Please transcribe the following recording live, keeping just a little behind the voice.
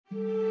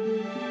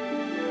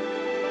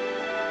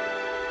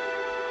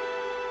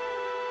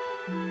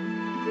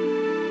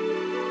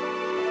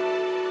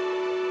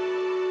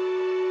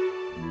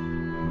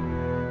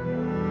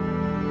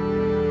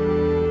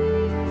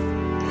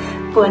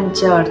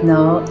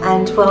Buongiorno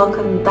and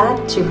welcome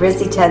back to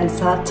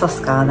Residenza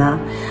Toscana.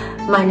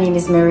 My name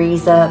is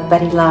Marisa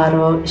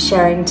Barilaro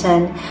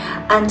Sherrington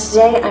and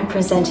today I'm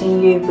presenting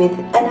you with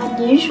an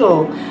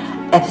unusual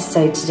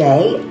episode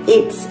today.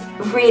 It's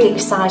really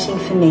exciting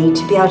for me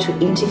to be able to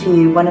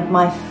interview one of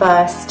my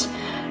first,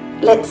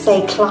 let's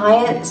say,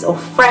 clients or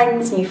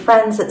friends, new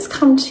friends that's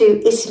come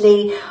to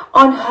Italy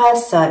on her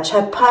search,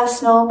 her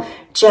personal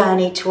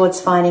journey towards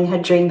finding her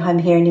dream home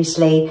here in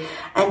Italy.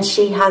 And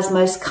she has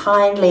most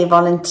kindly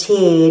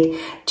volunteered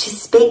to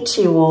speak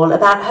to you all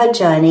about her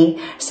journey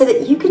so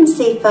that you can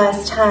see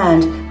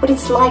firsthand what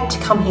it's like to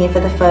come here for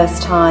the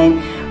first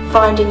time,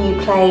 find a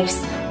new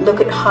place,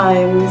 look at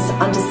homes,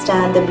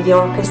 understand the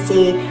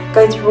bureaucracy,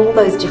 go through all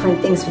those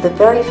different things for the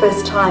very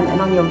first time and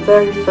on your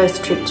very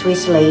first trip to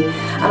Italy.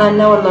 And I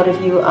know a lot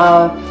of you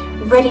are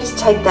ready to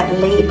take that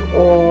leap,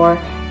 or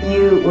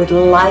you would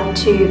like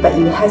to but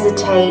you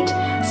hesitate.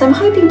 So I'm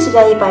hoping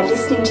today, by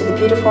listening to the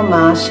beautiful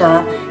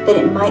Marsha, that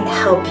it might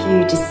help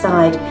you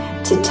decide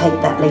to take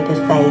that leap of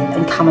faith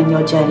and come on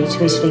your journey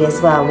to Italy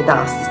as well with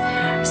us.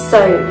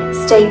 So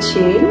stay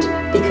tuned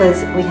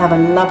because we have a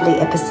lovely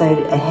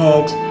episode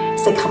ahead.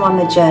 So come on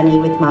the journey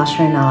with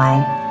Marsha and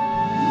I.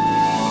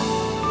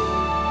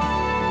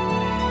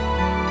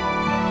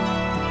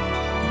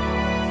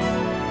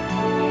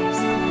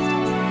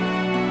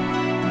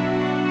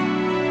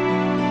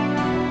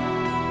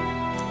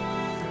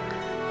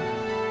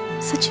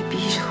 Such a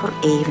beautiful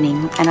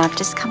evening, and I've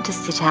just come to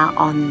sit out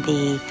on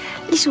the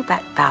little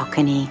back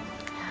balcony.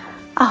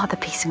 Oh, the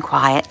peace and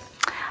quiet.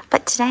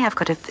 But today I've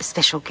got a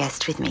special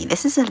guest with me.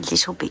 This is a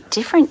little bit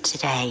different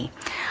today.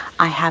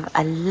 I have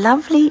a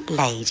lovely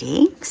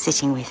lady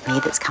sitting with me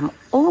that's come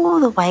all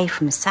the way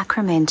from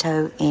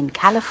Sacramento in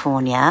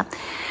California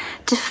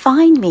to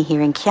find me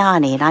here in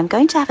Chiani, and I'm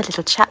going to have a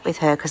little chat with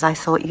her because I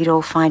thought you'd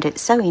all find it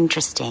so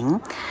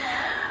interesting.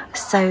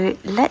 So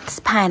let's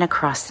pan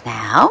across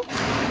now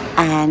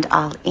and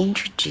I'll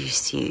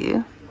introduce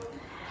you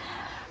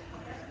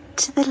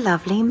to the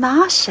lovely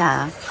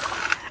Marsha.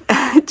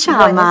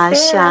 Ciao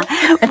Marsha.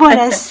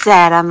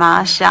 Buonasera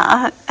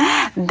Marsha.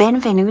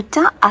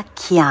 Benvenuta a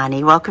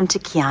Chiani. Welcome to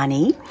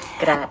Chiani.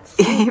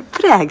 Grazie.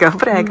 Prego,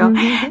 prego.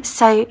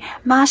 So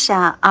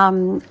Marsha,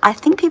 I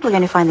think people are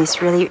going to find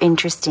this really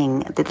interesting,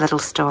 the little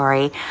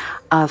story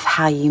of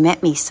how you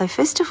met me. So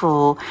first of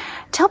all,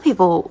 tell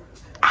people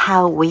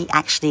how we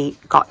actually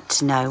got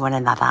to know one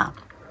another.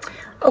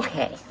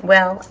 Okay,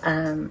 well,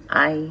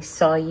 I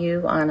saw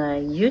you on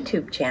a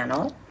YouTube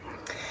channel,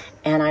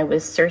 and I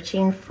was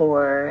searching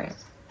for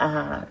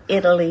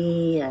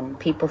Italy and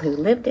people who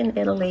lived in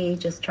Italy,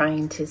 just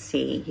trying to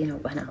see,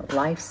 what a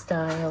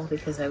lifestyle,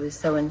 because I was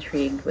so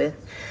intrigued with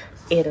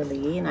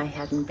Italy and I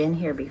hadn't been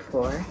here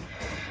before.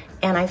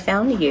 And I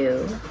found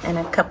you and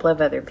a couple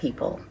of other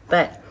people,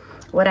 but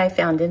what I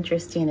found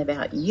interesting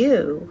about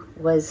you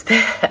was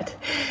that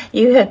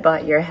you had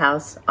bought your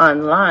house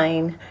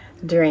online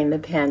during the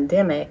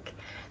pandemic,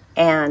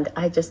 and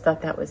I just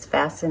thought that was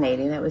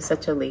fascinating. That was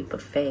such a leap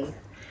of faith.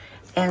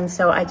 And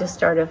so I just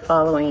started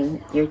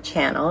following your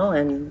channel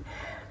and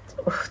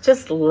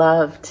just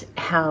loved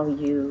how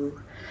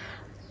you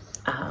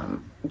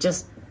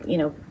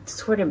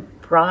sort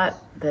of brought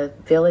the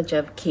village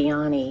of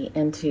Chiani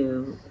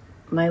into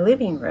my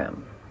living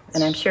room.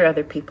 And I'm sure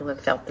other people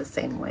have felt the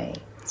same way.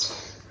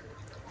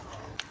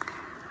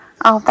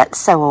 Oh, that's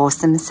so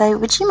awesome. So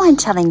would you mind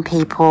telling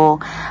people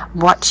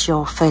what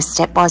your first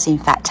step was, in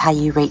fact, how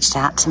you reached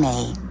out to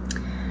me?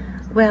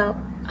 Well,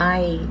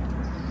 I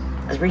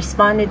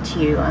responded to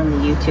you on the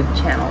YouTube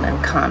channel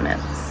in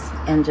comments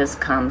and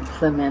just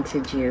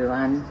complimented you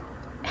on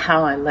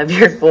how I love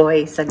your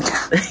voice. I mean,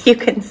 you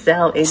can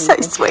sell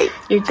anything. So sweet.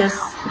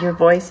 Your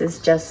voice is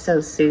just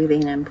so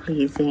soothing and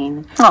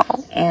pleasing.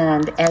 Oh.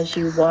 And as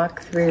you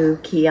walk through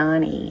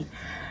Chiani,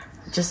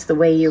 just the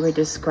way you were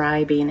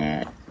describing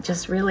it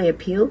just really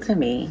appealed to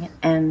me.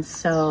 And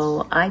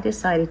so I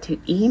decided to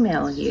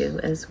email you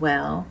as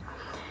well,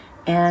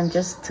 and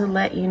just to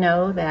let you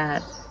know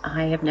that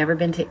I have never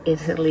been to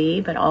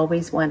Italy, but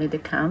always wanted to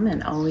come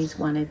and always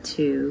wanted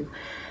to,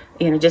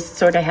 just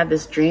sort of have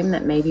this dream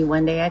that maybe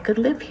one day I could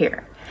live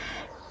here.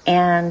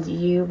 And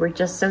you were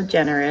just so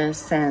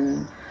generous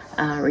and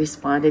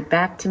responded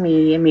back to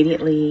me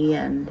immediately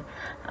and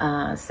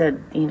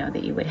said,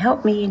 that you would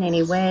help me in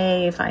any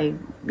way if I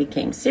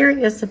became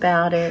serious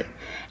about it.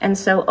 And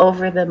so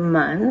over the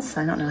months,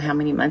 I don't know how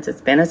many months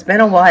it's been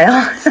a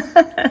while,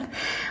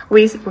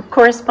 we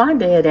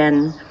corresponded,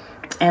 and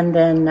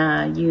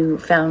then you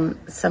found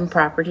some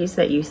properties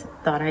that you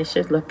thought I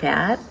should look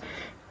at.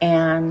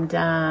 And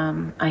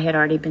I had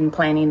already been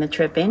planning the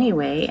trip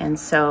anyway. And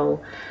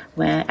so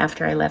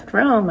after I left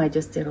Rome, I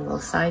just did a little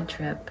side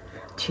trip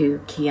to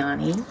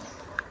Chiani.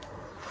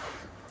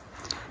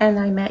 And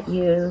I met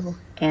you,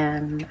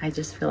 and I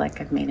just feel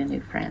like I've made a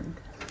new friend.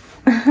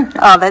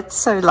 Oh, that's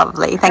so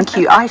lovely. Thank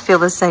you. I feel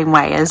the same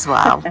way as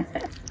well.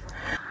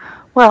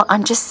 Well,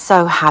 I'm just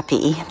so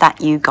happy that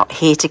you got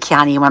here to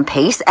Chiani in one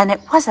piece, and it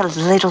was a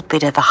little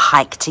bit of a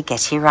hike to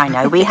get here. I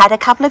know we had a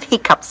couple of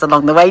hiccups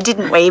along the way,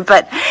 didn't we?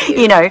 But,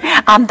 you know,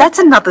 that's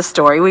another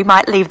story. We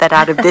might leave that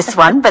out of this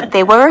one, but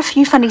there were a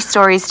few funny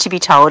stories to be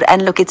told.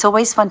 And look, it's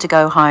always fun to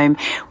go home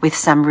with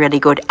some really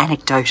good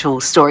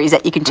anecdotal stories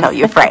that you can tell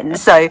your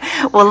friends. So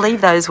we'll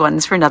leave those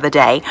ones for another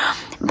day.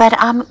 But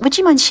would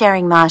you mind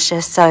sharing,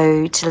 Marsha,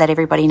 so to let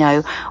everybody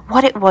know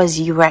what it was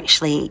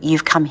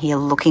you've come here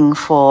looking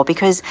for?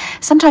 Because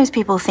sometimes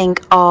people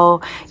think,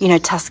 oh, you know,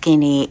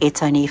 Tuscany,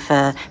 it's only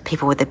for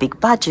people with a big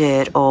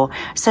budget.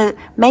 So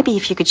maybe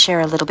if you could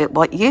share a little bit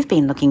what you've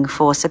been looking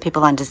for so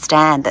people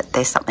understand that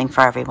there's something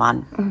for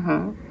everyone.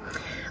 Mm-hmm.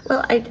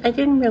 Well, I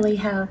didn't really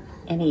have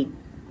any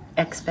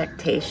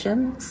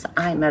expectations.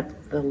 I'm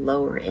at the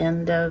lower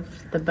end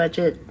of the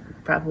budget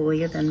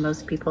probably than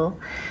most people.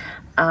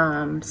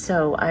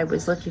 So I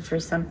was looking for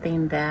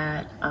something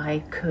that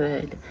I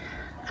could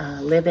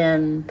live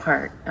in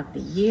part of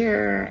the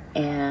year,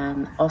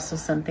 and also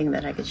something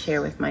that I could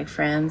share with my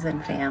friends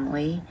and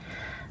family,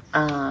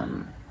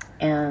 and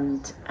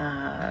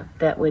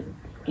that would,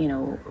 you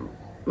know,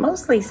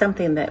 mostly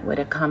something that would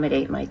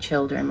accommodate my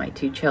children, my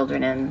two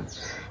children,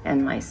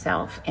 and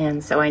myself.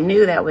 And so I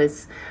knew that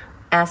was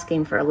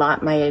asking for a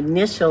lot. My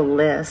initial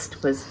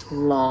list was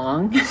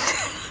long.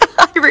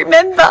 I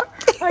remember.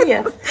 Oh,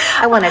 yes.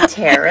 I want a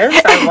terrace.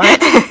 I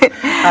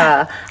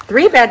want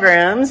 3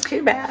 bedrooms,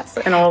 2 baths,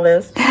 and all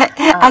this.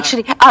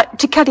 Actually,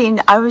 to cut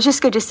in, I was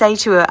just going to say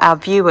to our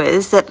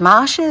viewers that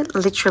Marsha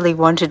literally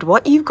wanted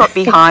what you've got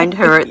behind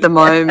her at the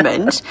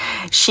moment.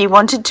 She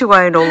wanted to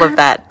own all of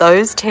that,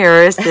 those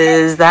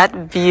terraces, that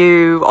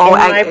view,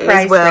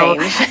 as well.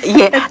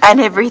 Yeah, and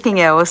everything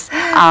else.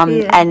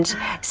 And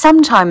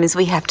sometimes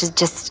we have to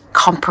just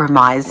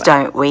compromise,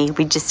 don't we?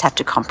 We just have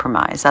to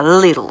compromise a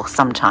little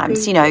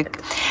sometimes. You know,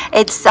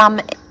 it's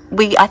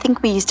I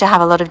think we used to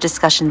have a lot of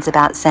discussions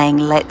about saying,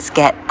 let's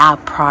get our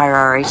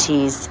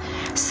priorities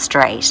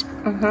straight.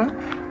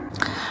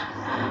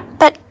 Mm-hmm.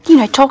 But, you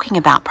know, talking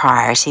about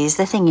priorities,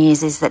 the thing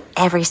is that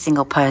every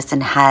single person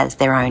has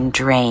their own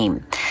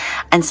dream.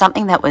 And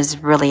something that was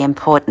really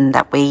important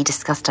that we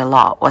discussed a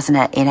lot, wasn't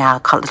it, in our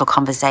little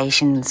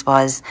conversations,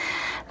 was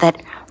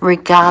that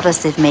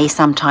regardless of me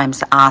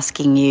sometimes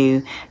asking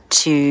you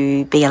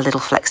to be a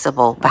little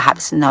flexible,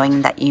 perhaps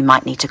knowing that you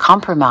might need to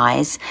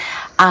compromise,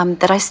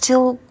 that I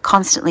still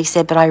constantly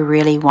said, but I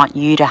really want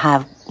you to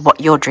have what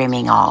you're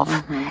dreaming of.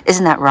 Mm-hmm.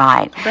 Isn't that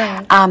right?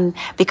 Right.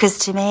 Because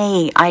to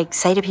me, I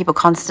say to people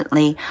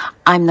constantly,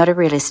 I'm not a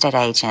real estate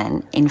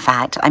agent. In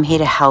fact, I'm here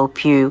to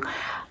help you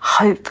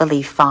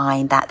hopefully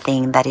find that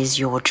thing that is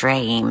your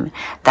dream.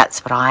 That's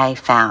what I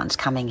found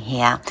coming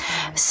here.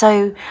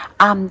 So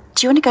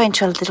do you want to go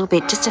into a little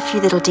bit, just a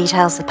few little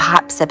details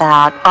perhaps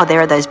about,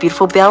 there are those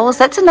beautiful bells.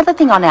 That's another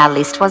thing on our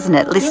list, wasn't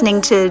it? Listening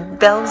to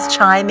bells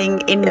chiming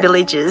in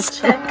villages.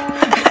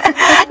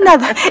 No,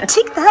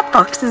 tick that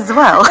box as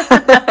well.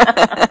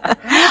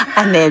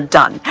 And they're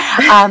done.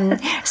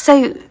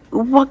 So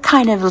what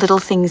kind of little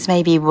things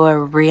maybe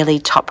were really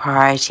top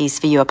priorities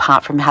for you,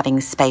 apart from having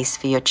space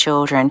for your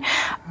children?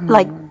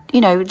 Like,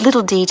 you know,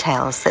 little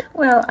details that...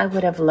 Well, I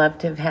would have loved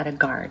to have had a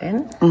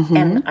garden,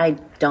 and I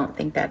don't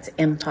think that's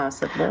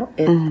impossible.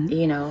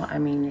 You know, I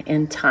mean,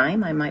 in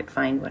time, I might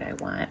find what I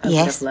want. I would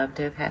have loved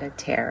to have had a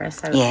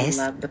terrace. I would have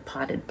loved the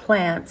potted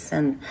plants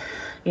and,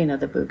 you know,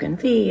 the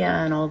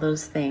bougainvillea and all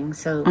those things.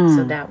 So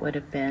that would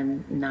have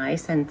been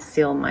nice, and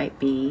still might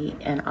be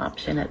an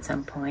option at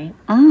some point.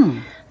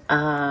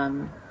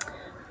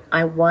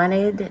 I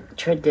wanted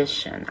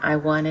tradition. I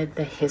wanted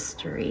the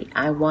history.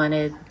 I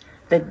wanted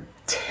the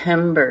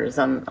timbers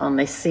on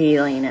the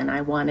ceiling, and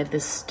I wanted the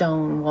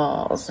stone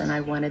walls, and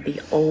I wanted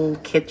the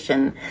old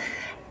kitchen.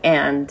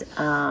 And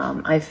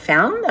I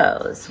found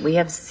those. We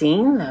have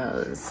seen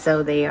those.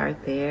 So they are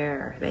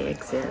there. They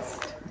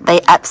exist. They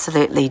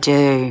absolutely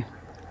do.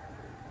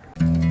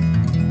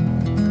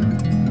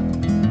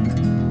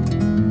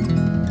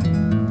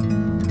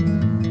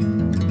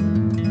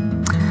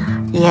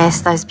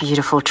 Yes, those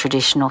beautiful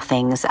traditional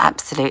things.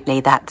 Absolutely.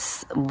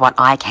 That's what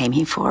I came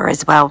here for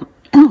as well.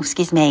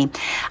 Excuse me.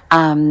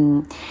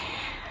 I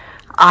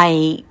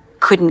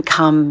couldn't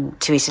come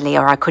to Italy,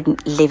 or I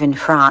couldn't live in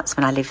France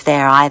when I lived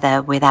there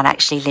either, without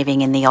actually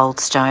living in the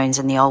old stones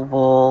and the old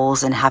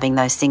walls and having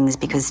those things,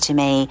 because to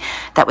me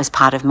that was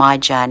part of my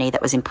journey,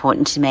 that was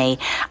important to me.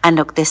 And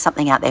look, there's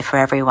something out there for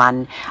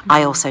everyone.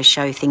 I also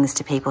show things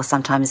to people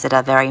sometimes that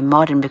are very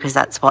modern, because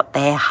that's what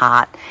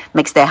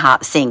makes their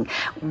heart sing.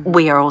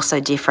 We are also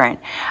different.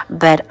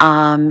 But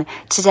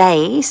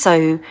today,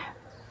 so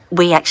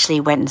we actually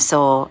went and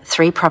saw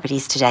 3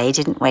 properties today,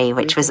 didn't we?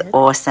 Which was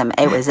awesome.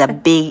 It was a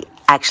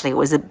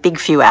big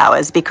few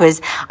hours,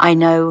 because I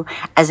know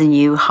as a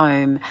new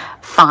home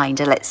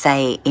finder, let's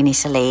say in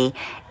Italy,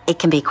 it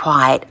can be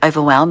quite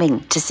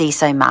overwhelming to see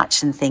so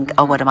much and think,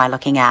 oh, what am I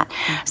looking at?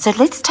 So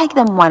let's take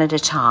them one at a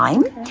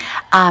time.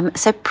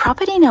 So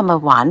property number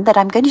one that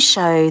I'm going to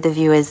show the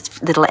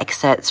viewers little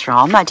excerpts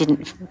from. I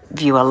didn't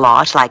view a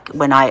lot, like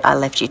when I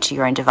left you to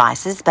your own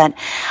devices, but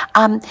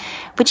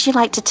would you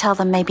like to tell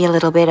them maybe a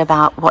little bit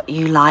about what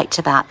you liked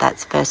about that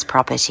first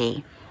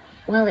property?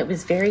 Well, it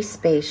was very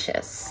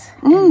spacious.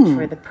 And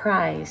for the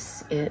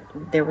price,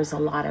 there was a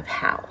lot of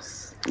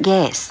house.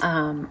 Yes.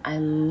 I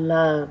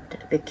loved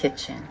the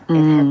kitchen. It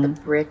had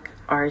the brick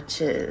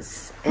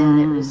arches, and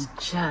it was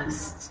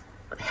just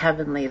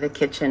heavenly. The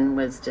kitchen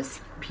was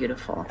just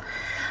beautiful.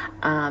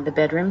 The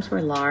bedrooms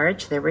were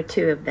large. There were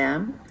 2 of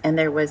them, and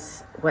there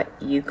was what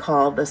you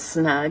call the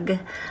snug,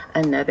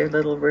 another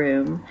little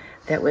room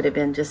that would have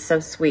been just so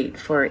sweet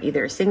for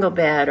either a single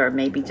bed or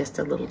maybe just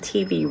a little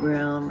TV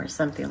room or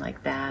something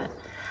like that.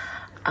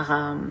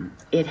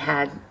 It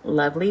had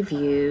lovely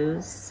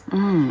views.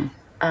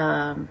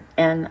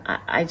 And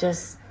I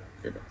just,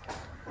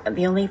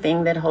 the only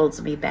thing that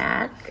holds me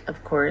back,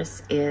 of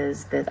course,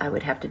 is that I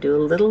would have to do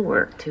a little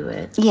work to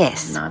it.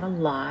 Yes. Not a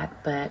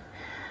lot, but,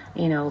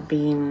 you know,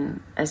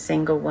 being a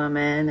single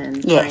woman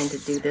and trying to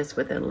do this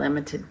with a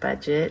limited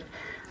budget,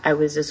 I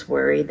was just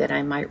worried that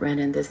I might run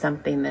into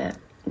something that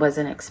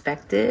wasn't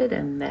expected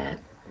and that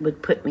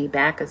would put me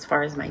back as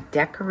far as my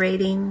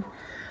decorating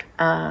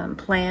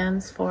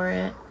plans for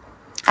it.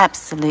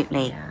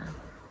 Absolutely. Yeah.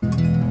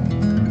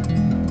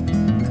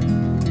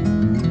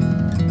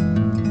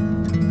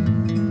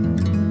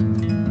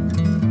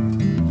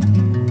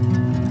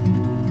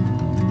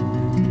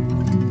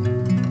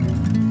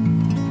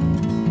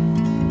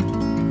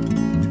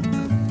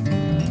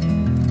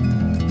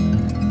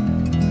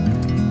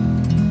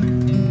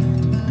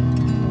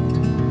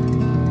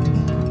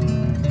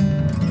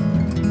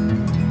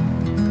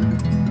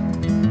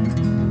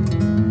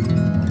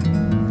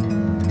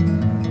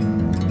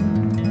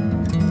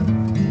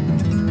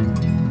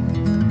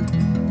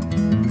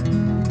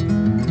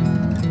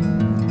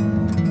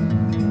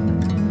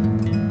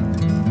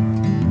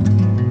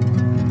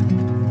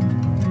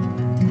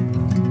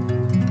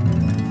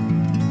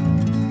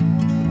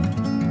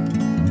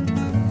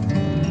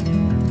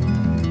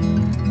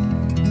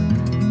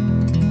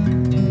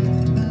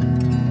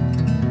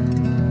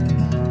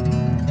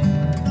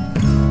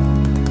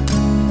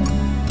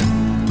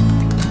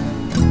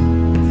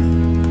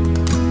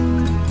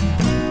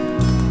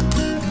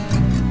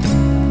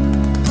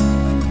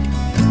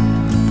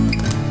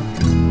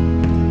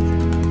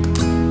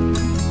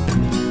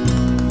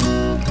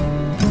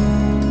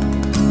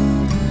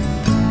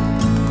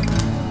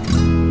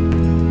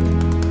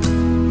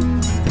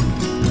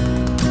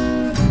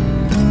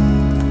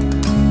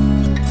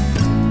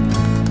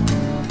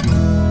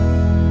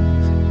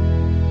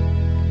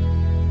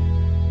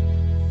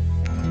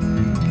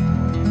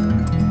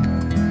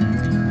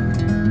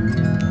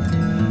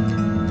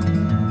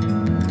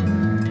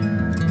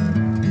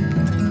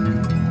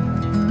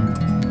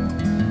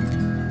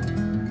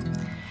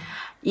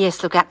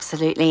 Yes, look,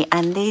 absolutely.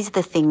 And these are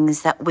the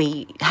things that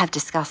we have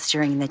discussed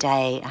during the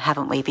day,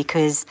 haven't we?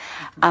 Because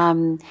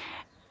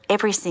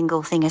every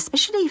single thing,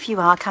 especially if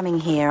you are coming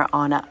here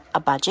on a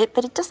budget,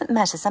 but it doesn't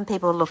matter. Some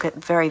people look at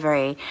very,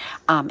 very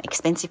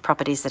expensive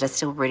properties that are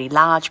still really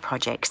large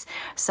projects.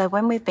 So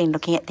when we've been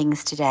looking at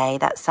things today,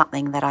 that's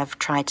something that I've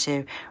tried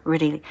to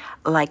really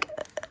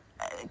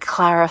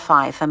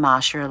clarify for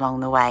Marsha along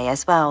the way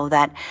as well,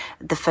 that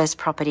the first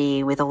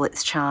property with all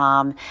its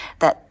charm,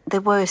 that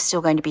there were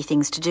still going to be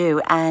things to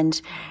do.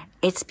 And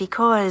it's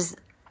because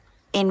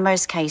in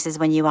most cases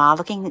when you are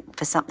looking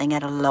for something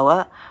at a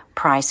lower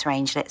price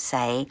range, let's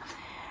say,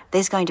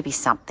 there's going to be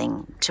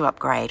something to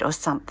upgrade or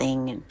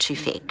something to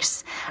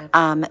fix.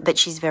 But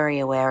she's very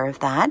aware of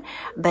that.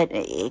 But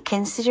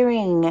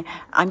considering,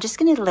 I'm just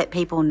going to let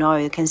people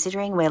know,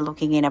 considering we're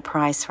looking in a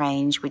price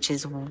range which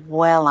is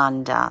well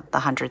under the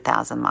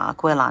 100,000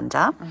 mark, well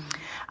under,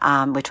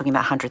 we're talking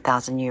about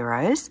 100,000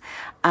 euros,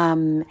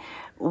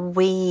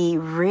 we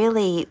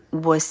really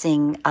were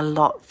seeing a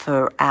lot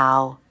for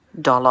our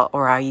dollar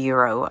or our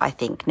euro, I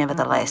think,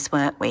 nevertheless,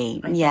 weren't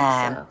we?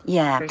 Yeah.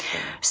 Sure.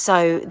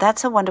 So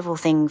that's a wonderful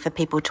thing for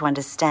people to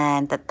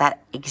understand, that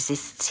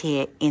exists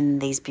here in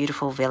these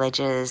beautiful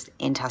villages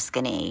in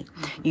Tuscany.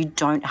 You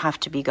don't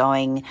have to be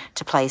going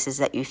to places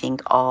that you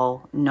think,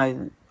 oh,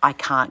 no, I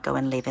can't go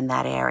and live in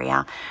that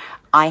area.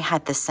 I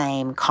had the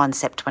same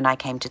concept when I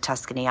came to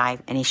Tuscany. I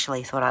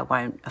initially thought I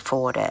won't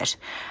afford it,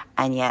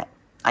 and yet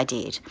I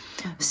did.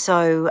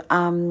 So,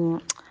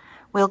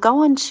 we'll go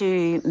on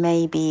to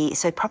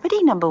so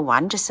property number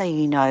one, just so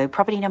you know,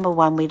 property number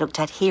one we looked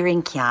at here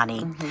in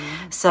Chiani.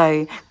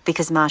 So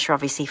because Marsha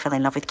obviously fell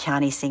in love with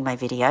Chiani seeing my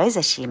videos,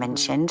 as she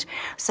mentioned.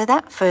 So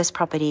that first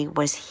property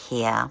was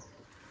here.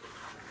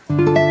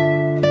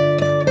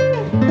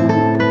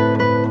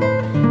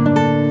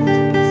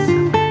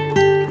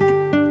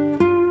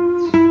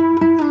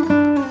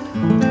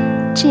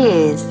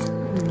 Cheers.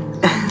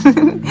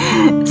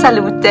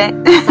 Salute.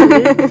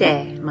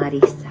 Salute,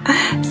 Marisa.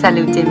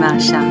 Salute,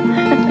 Marsha.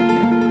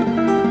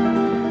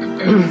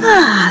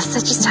 So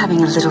just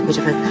having a little bit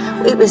of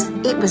a, it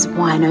was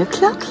wine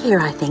o'clock here,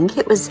 I think.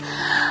 It was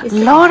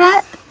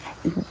l'ora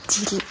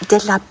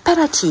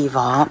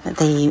dell'aperitivo,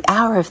 the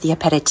hour of the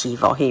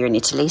aperitivo here in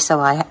Italy. So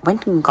I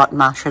went and got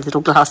Marsha a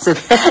little glass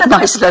of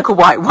nice local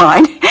white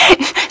wine.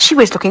 She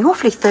was looking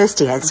awfully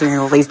thirsty answering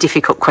all these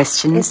difficult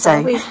questions. It's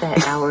always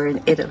that hour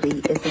in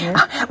Italy, isn't it?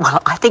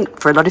 Well, I think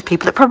for a lot of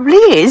people it probably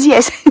is,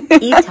 yes.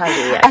 Italy,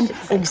 I should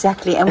say.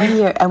 Exactly. And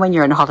when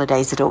you're on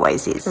holidays, it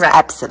always is. Right.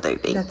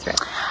 Absolutely. That's right.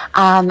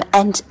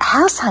 And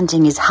house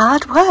hunting is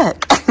hard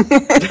work.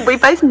 We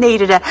both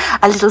needed a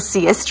little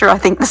siesta, I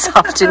think, this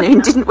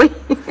afternoon, didn't we?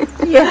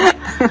 Yeah.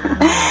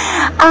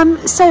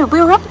 So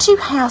we were up to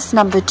house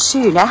number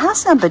 2. Now,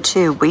 house number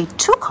 2, we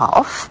took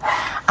off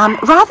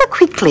rather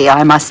quickly,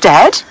 I must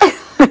add,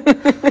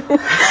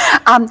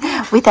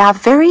 with our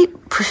very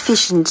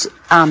proficient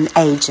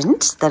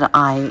agent that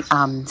I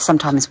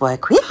sometimes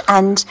work with,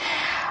 and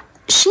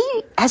she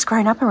has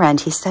grown up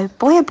around here, so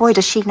boy oh boy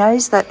does she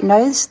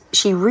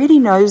she really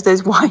knows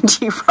those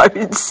windy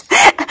roads,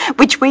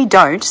 which we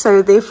don't.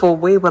 So therefore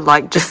we were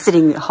like just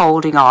sitting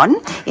holding on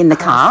in the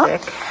car,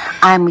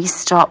 and we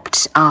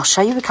stopped. I'll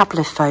show you a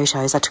couple of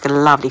photos. I took a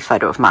lovely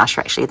photo of Marsha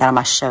actually that I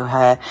must show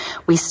her.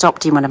 We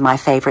stopped in one of my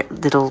favourite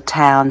little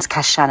towns,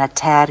 Casciana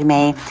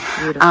Terme,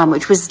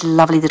 which was a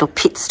lovely little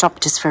pit stop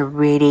just for a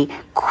really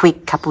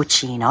quick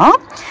cappuccino,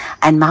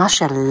 and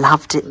Marsha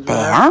loved it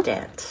there. Loved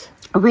it.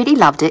 Really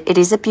loved it. It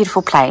is a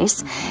beautiful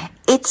place.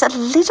 It's a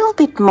little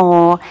bit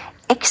more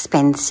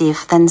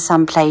expensive than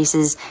some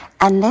places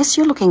unless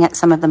you're looking at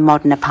some of the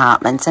modern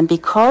apartments, and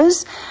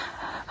because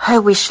her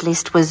wish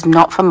list was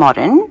not for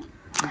modern,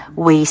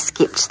 we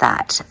skipped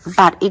that.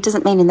 But it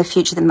doesn't mean in the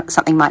future that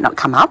something might not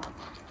come up.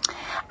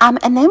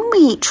 And then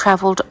we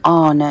travelled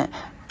on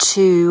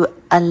to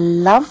a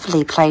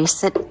lovely place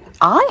that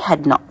I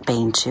had not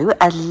been to,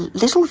 a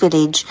little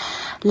village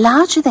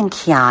larger than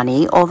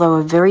Chiani, although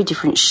a very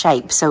different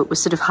shape. So it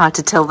was sort of hard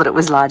to tell that it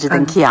was larger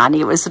than Chiani.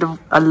 It was sort of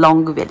a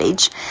long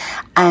village.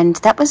 And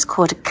that was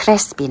called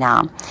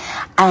Crespina.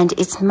 And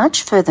it's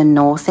much further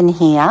north than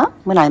here.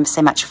 When I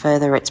say much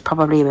further, it's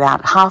probably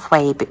about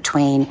halfway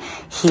between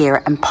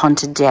here and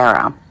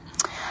Pontedera.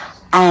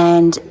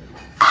 And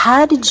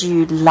how did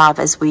you love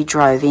as we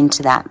drove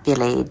into that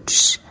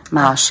village,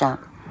 Marsha?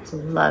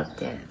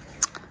 Loved it.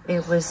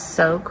 It was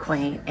so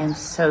quaint and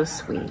so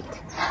sweet.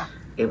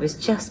 It was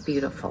just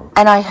beautiful.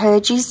 And I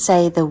heard you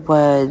say the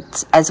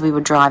words as we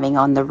were driving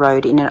on the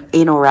road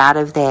in or out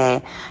of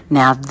there.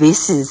 Now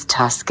this is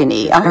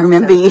Tuscany. I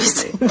remember you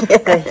saying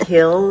the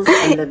hills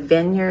and the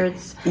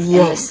vineyards.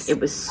 Yes. It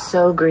was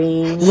so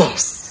green.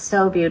 Yes.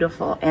 So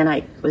beautiful. And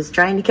I was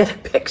trying to get a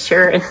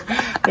picture and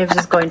it was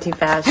just going too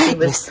fast. She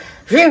was...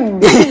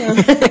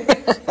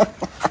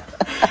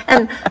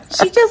 And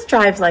she just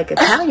drives like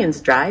Italians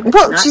drive.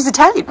 Well, she's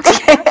Italian.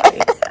 Exactly.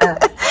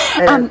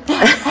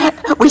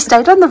 We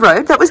stayed on the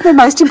road. That was the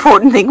most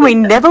important thing. We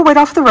never went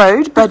off the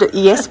road. But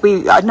yes,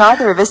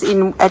 neither of us.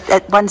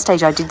 At one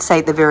stage, I did say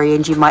at the very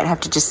end, you might have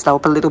to just slow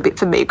up a little bit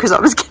for me because I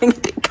was getting a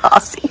bit car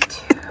sick.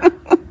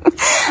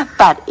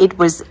 But it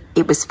was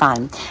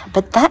fun.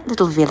 But that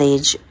little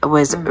village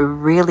was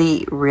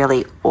really,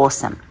 really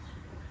awesome.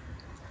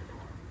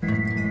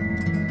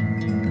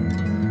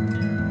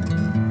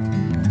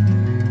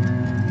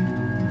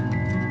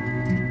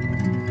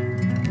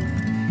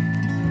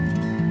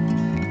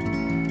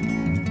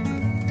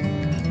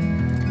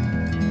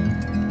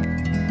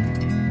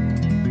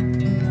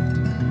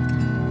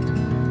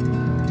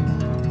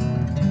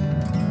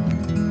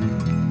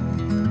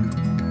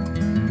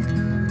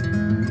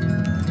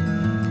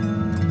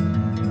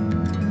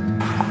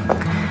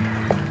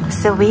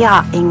 So we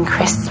are in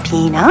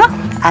Crespina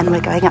and we're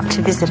going up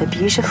to visit a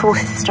beautiful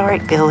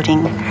historic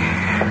building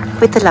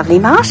with the lovely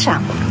Marsha,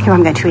 who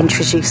I'm going to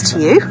introduce to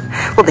you.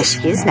 Well, there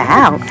she is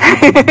now.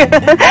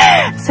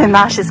 So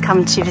Marsha's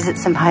come to visit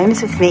some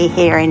homes with me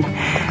here in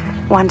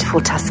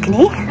wonderful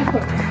Tuscany.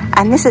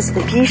 And this is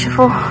the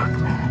beautiful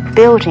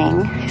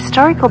building,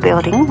 historical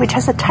building, which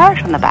has a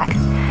turret on the back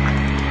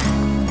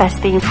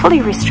that's been fully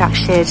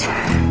restructured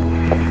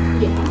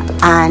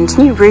and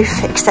new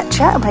roof,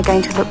 etc. And we're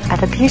going to look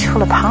at a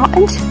beautiful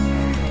apartment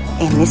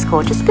in this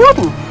gorgeous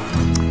building.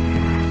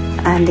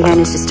 And the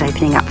owner's just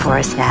opening up for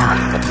us now.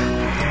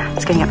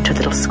 It's going up to a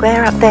little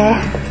square up there.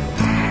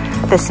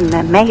 There's some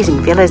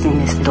amazing villas in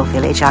this little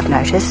village, I've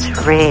noticed.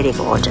 Really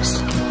gorgeous.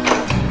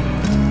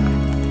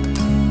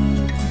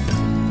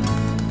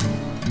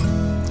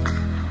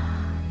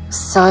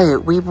 So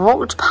we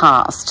walked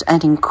past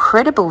an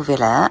incredible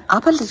villa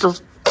up a little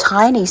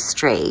tiny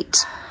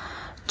street.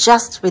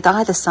 Just with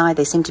either side,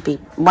 there seemed to be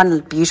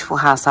one beautiful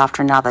house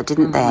after another,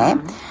 didn't there?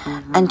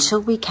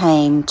 Until we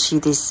came to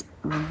this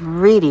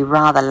really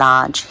rather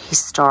large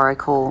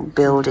historical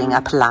building,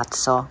 a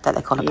palazzo, that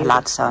they call a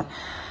palazzo.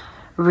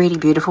 Really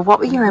beautiful. What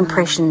were your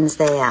impressions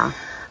there?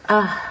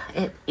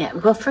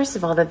 Well, first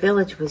of all, the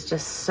village was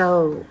just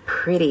so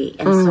pretty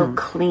and so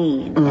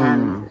clean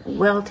and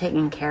well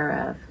taken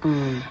care of.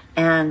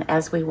 And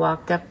as we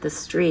walked up the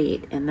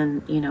street, and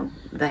then, you know,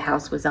 the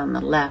house was on the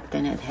left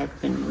and it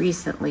had been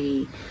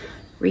recently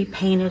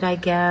repainted, I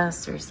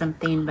guess, or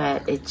something,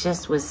 but it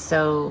just was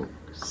so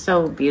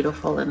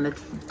beautiful, and the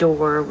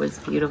door was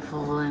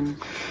beautiful. And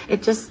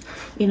it just,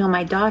 you know,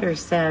 my daughter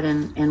said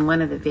in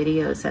one of the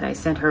videos that I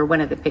sent her,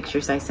 one of the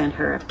pictures I sent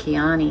her of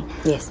Kiani,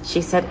 yes,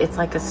 she said it's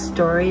like a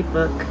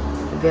storybook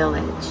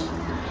village.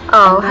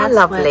 Oh, how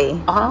lovely.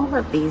 What all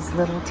of these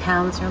little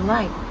towns are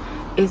like.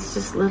 It's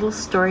just little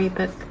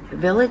storybook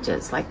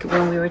villages, like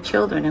when we were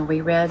children and we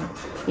read,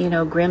 you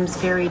know, Grimm's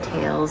fairy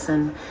tales,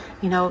 and,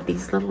 you know,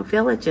 these little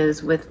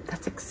villages with,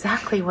 that's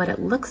exactly what it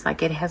looks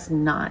like. It has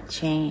not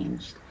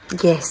changed.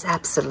 Yes,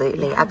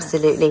 absolutely, Yes.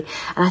 absolutely.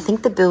 And I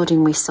think the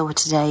building we saw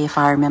today, if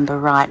I remember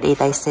rightly,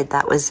 they said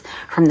that was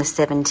from the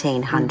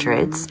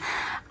 1700s.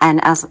 And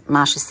as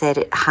Marsha said,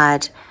 it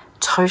had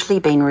totally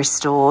been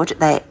restored.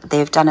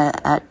 They've done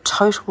a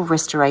total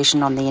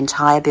restoration on the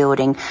entire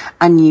building,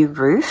 a new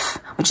roof,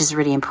 which is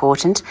really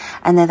important.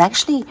 And they've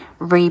actually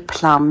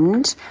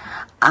replumbed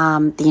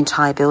the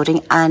entire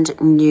building and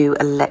new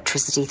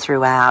electricity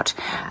throughout.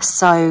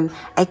 So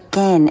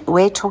again,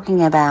 we're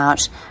talking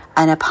about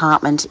an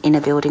apartment in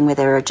a building where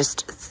there are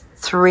just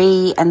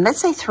 3, and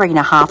let's say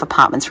 3.5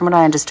 apartments. From what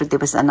I understood, there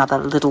was another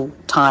little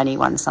tiny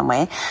one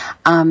somewhere.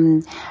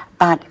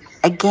 But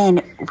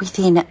again,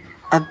 within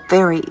a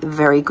very,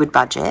 very good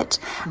budget.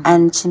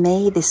 And to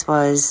me, this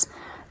was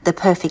the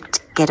perfect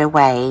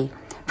getaway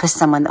for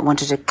someone that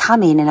wanted to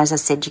come in. And as I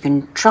said, you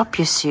can drop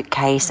your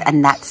suitcase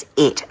and that's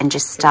it, and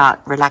just start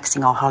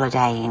relaxing or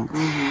holidaying.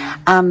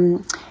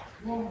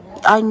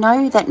 I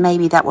know that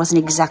maybe that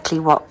wasn't exactly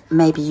what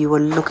maybe you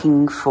were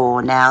looking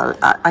for. Now,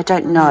 I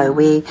don't know.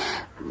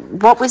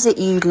 What was it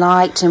you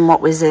liked, and what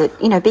was it,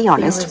 you know, be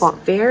honest. There was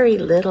very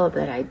little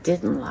that I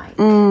didn't like.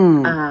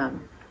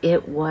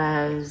 It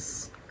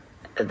was,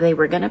 they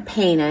were going to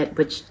paint it,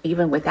 which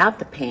even without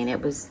the paint,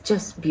 it was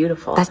just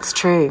beautiful. That's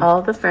true.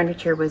 All the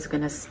furniture was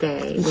going to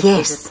stay, which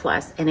Yes. was a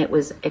plus, and it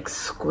was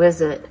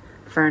exquisite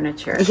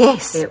furniture.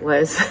 Yes. It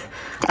was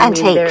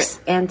Antiques.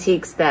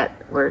 Antiques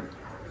that were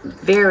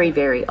very,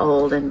 very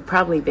old and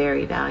probably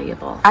very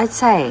valuable. I'd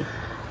say.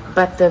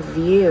 But the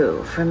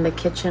view from the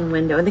kitchen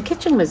window, and the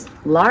kitchen was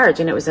large,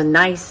 and it was a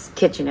nice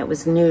kitchen. It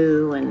was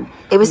new, and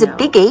It was a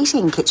big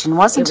eating kitchen,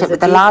 wasn't it?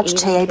 With a large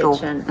table.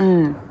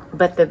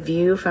 But the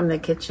view from the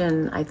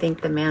kitchen, I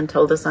think the man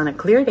told us on a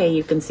clear day,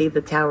 you can see the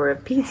Tower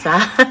of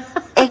Pisa.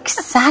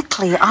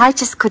 Exactly. I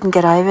just couldn't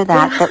get over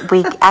that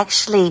we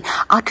actually,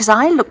 because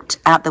I looked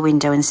out the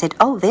window and said,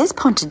 oh, there's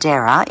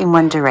Pontedera in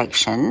one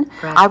direction.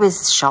 Right. I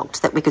was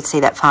shocked that we could see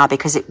that far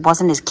because it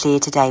wasn't as clear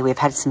today. We've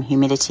had some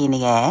humidity in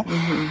the air.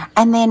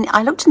 And then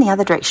I looked in the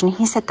other direction.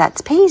 He said,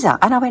 that's Pisa.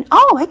 And I went,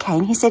 oh, okay.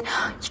 And he said,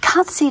 you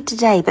can't see it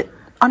today, but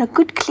on a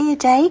good clear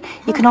day,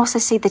 you can also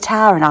see the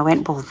tower. And I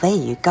went, well, there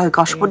you go.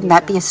 Gosh, wouldn't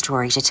that be a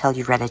story to tell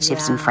your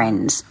relatives and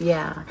friends?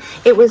 Yeah.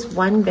 It was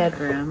 1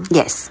 bedroom.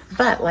 Yes.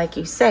 But like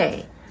you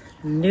say,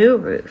 new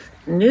roof,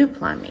 new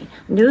plumbing,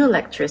 new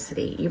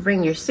electricity. You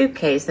bring your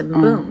suitcase and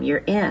boom,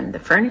 you're in. The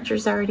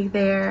furniture's already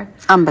there.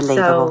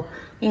 Unbelievable. So,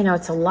 you know,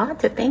 it's a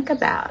lot to think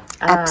about.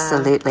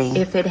 Absolutely.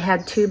 If it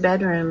had 2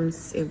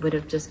 bedrooms, it would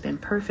have just been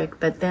perfect.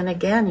 But then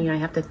again, you know, I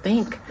have to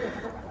think,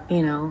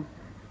 you know.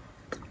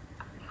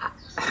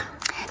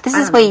 This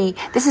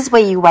is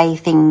where you weigh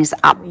things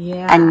up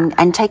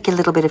and take a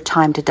little bit of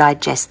time to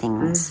digest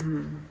things.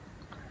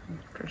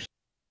 For sure.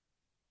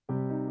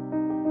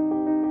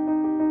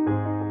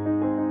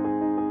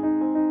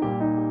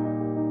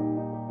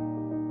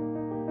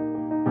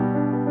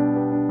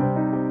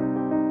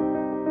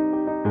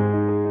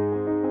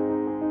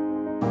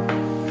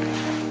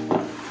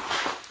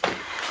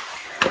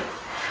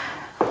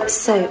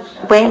 So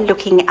we're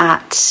looking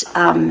at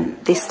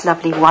this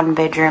lovely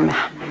 1-bedroom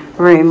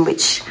room,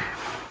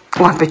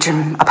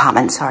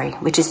 apartment,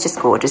 which is just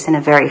gorgeous, in a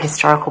very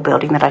historical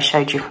building that I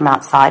showed you from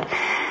outside.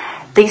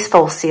 These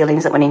false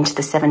ceilings that went into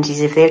the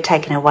 70s, if they're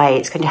taken away,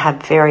 it's going to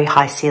have very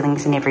high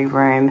ceilings in every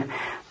room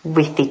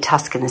with the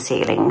Tuscan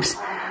ceilings.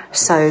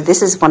 So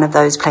this is one of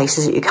those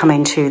places that you come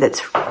into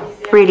that's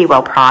really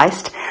well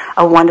priced.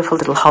 A wonderful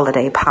little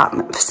holiday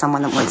apartment for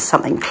someone that wants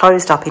something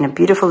closed up in a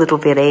beautiful little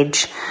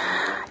village,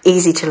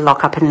 easy to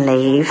lock up and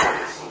leave.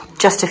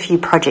 Just a few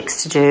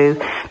projects to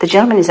do. The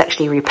gentleman is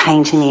actually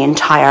repainting the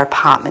entire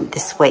apartment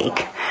this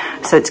week,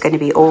 so it's going to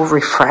be all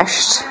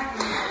refreshed.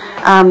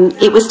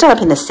 It was done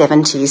up in the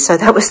 70s, so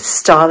that was the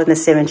style in the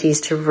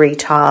 70s, to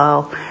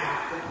retile,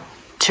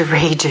 to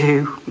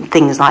redo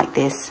things like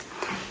this.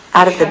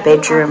 Out of the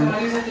bedroom.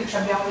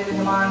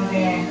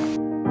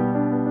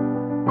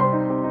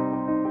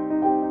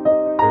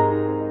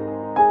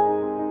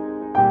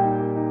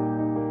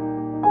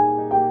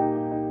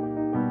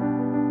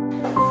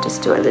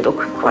 Just do a little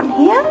quick one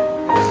here.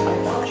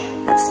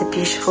 That's the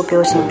beautiful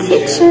built-in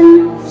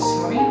kitchen.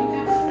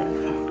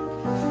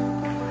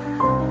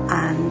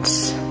 And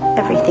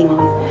everything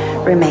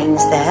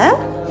remains there.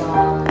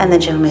 And the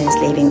gentleman is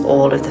leaving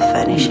all of the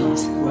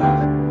furnishings.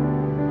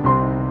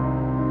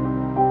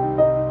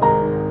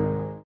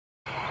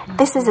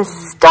 This is a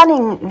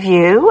stunning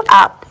view.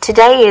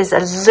 Today is a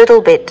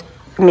little bit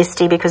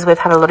misty because we've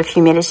had a lot of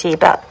humidity,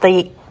 but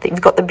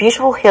you've got the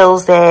beautiful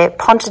hills there,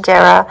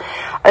 Pontedera.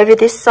 Over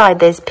this side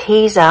there's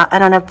Pisa,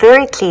 and on a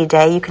very clear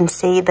day you can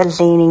see the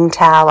Leaning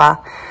Tower.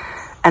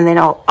 And then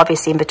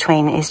obviously in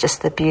between is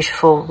just the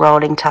beautiful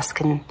rolling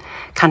Tuscan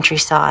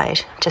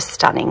countryside. Just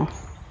stunning.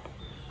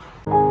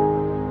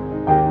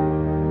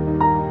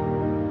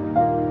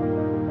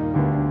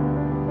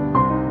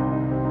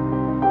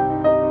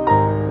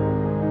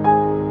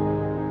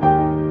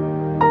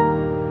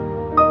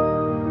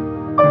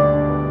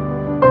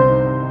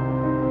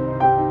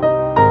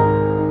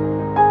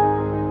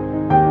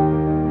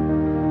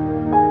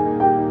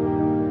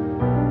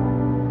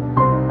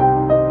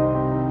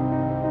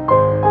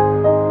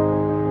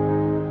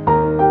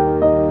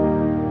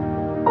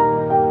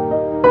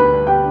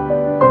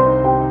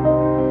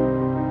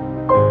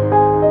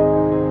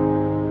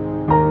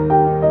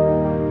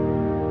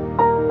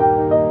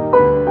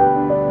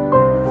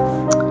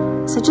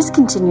 Just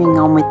continuing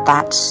on with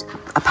that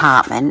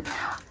apartment,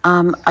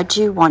 I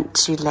do want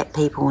to let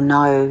people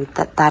know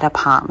that that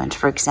apartment,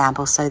 for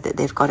example, so that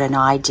they've got an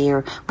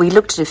idea. We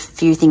looked at a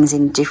few things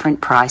in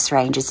different price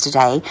ranges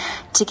today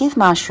to give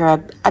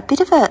Marsha a bit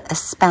of a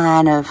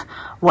span of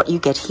what you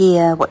get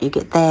here, what you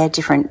get there,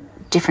 different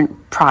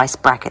price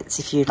brackets,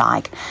 if you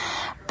like.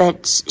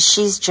 But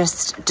she's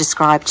just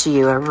described to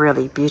you a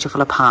really beautiful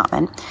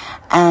apartment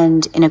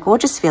and in a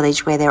gorgeous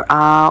village where there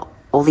are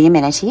all the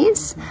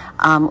amenities.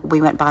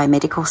 We went by a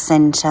medical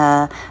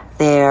centre.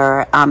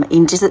 There,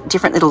 in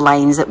different little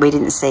lanes that we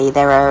didn't see,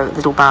 there are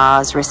little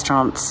bars,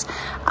 restaurants.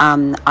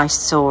 I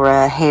saw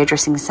a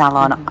hairdressing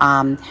salon.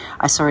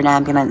 I saw an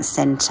ambulance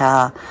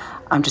centre.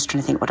 I'm just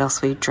trying to think what else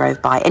we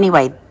drove by.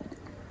 Anyway,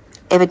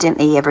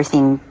 evidently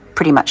everything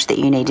pretty much that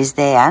you need is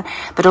there.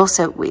 But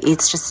also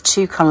it's just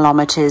 2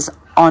 kilometres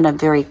on a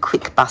very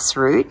quick bus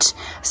route.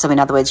 So in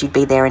other words, you'd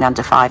be there in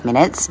under 5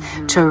 minutes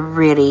to a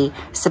really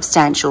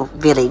substantial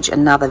village,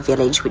 another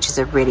village, which is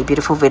a really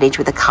beautiful village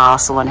with a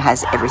castle and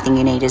has everything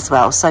you need as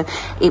well. So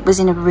it was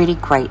in a really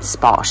great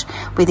spot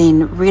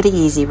within really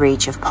easy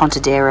reach of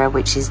Pontedera,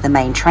 which is the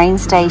main train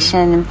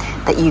station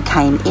that you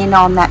came in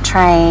on that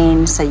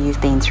train. So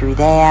you've been through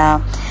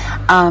there.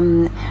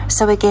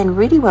 So again,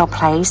 really well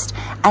placed.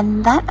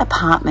 And that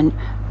apartment,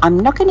 I'm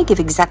not going to give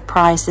exact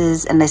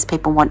prices unless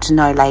people want to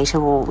know later,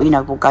 or, you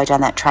know, we'll go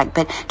down that track.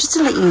 But just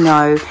to let you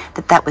know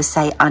that that was,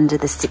 say, under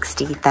the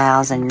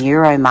 60,000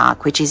 euro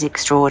mark, which is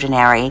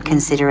extraordinary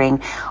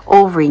considering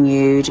all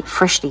renewed,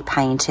 freshly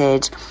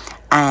painted,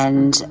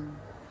 and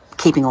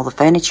keeping all the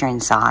furniture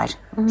inside.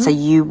 So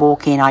you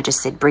walk in, I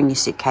just said, bring your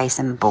suitcase,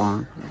 and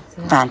boom,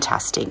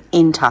 fantastic,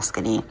 in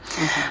Tuscany.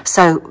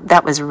 So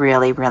that was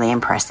really, really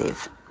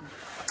impressive.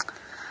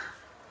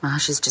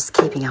 Marsha's just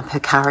keeping up her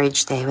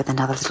courage there with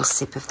another little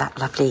sip of that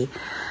lovely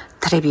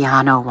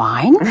Trebbiano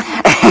wine.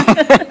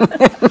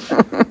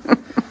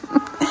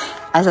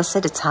 As I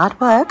said, it's hard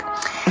work.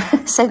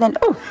 So then,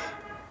 oh,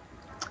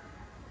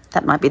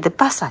 that might be the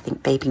bus, I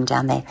think, beeping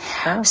down there.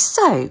 Oh.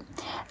 So,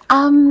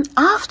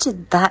 after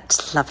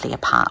that lovely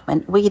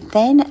apartment, we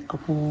then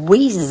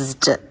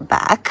whizzed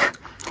back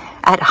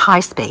at high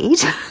speed.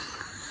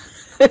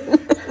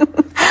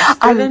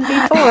 Than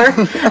before.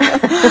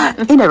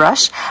 In a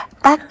rush,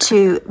 back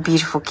to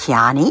beautiful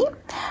Chiani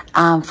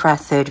for our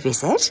third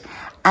visit.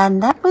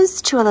 And that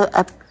was to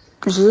a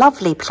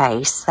lovely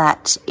place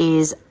that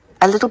is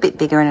a little bit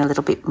bigger and a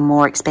little bit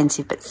more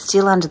expensive, but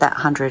still under that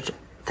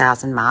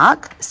 100,000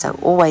 mark. So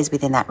always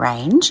within that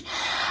range.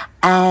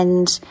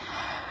 And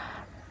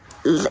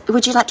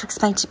would you like to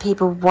explain to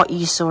people what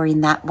you saw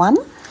in that one?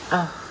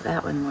 Oh,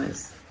 that one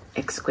was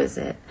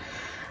exquisite.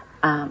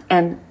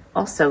 And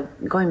also,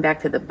 going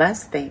back to the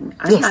bus thing,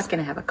 I'm not going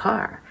to have a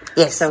car.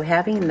 Yes. So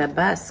having the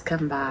bus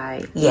come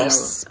by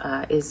yes.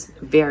 Is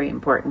very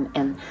important.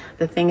 And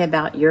the thing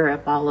about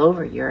Europe, all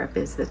over Europe,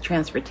 is the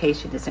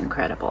transportation is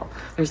incredible.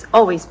 There's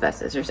always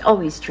buses, there's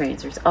always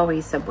trains, there's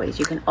always subways.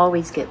 You can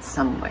always get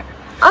somewhere.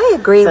 I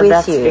agree with you. So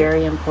that's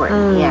very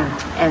important,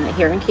 And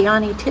here in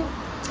Chiani, too.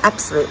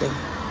 Absolutely.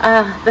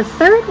 The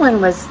third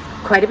one was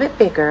quite a bit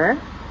bigger.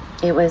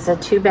 It was a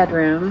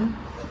 2-bedroom.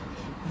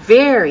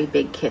 Very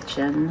big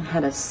kitchen,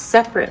 had a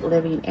separate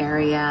living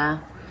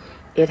area.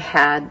 It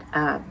had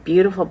a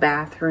beautiful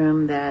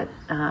bathroom that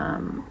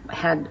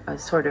had a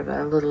sort of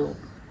a little,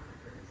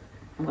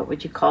 what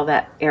would you call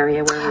that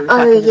area where we were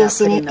talking about?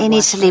 Yes, in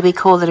Italy we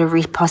call it a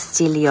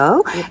ripostiglio.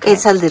 Okay.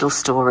 It's a little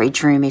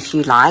storage room, if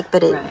you like,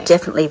 but it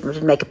definitely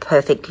would make a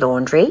perfect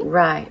laundry.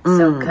 Right.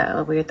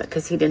 So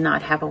because he did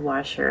not have a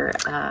washer.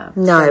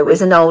 No, it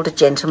was an older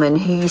gentleman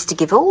who used to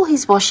give all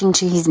his washing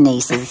to his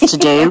nieces to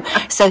do,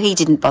 so he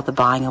didn't bother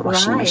buying a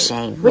washing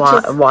machine.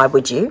 Why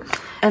would you?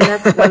 And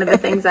that's one of the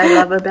things I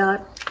love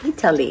about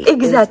Italy.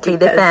 Exactly,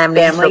 the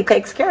family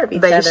takes care of each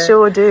other. They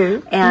sure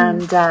do.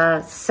 And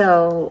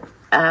so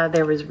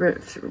there was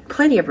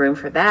plenty of room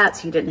for that,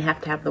 so you didn't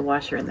have to have the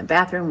washer in the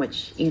bathroom,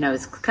 which, you know,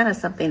 is kind of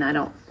something I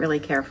don't really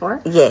care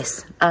for.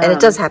 Yes, and it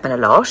does happen a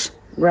lot.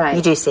 Right.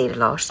 You do see it a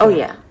lot. Oh,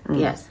 yeah,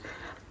 yes.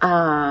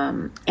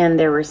 And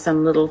there were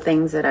some little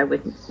things that I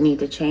would need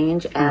to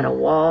change, add a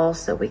wall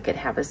so we could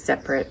have a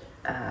separate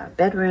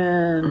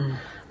bedroom,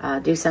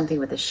 do something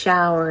with the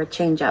shower,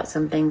 change out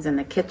some things in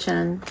the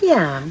kitchen.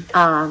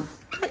 Yeah.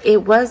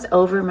 It was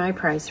over my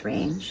price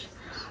range,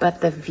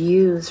 but the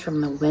views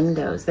from the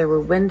windows, there were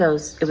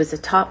windows, it was a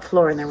top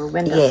floor and there were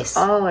windows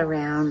all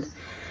around.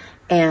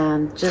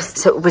 And just...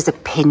 So it was a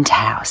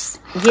penthouse.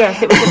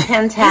 Yes, it was a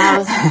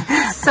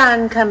penthouse,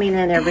 sun coming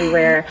in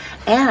everywhere,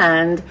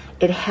 and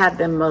it had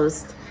the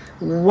most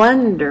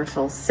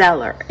wonderful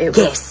cellar. It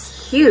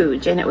was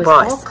huge, and it was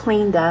all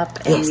cleaned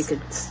up, and you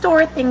could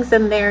store things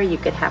in there. You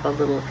could have a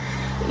little,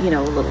 you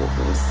know, a little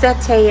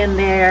settee in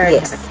there. You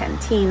have a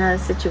cantina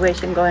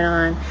situation going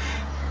on.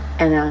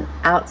 And on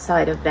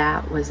outside of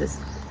that was this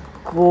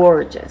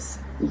gorgeous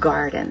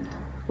garden.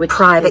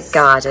 Private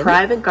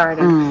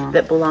garden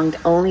that belonged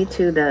only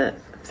to the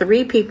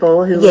 3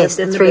 people who lived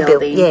in the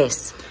building.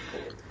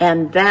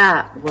 And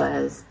that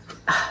was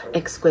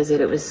exquisite.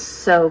 It was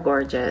so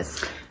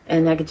gorgeous.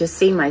 And I could just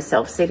see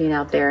myself sitting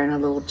out there in a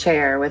little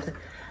chair with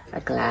a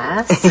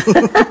glass.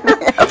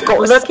 Of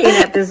course. Looking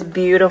at this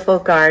beautiful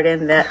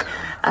garden that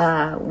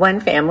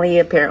one family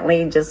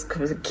apparently just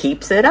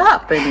keeps it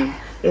up. And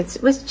it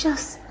was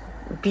just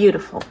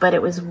beautiful. But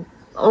it was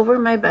over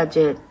my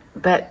budget.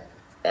 But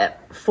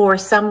for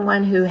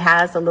someone who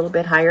has a little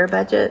bit higher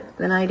budget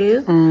than I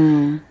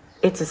do,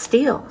 it's a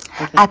steal.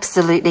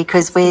 Absolutely,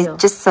 because we're,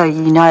 just so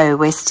you know,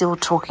 we're still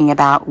talking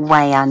about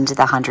way under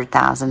the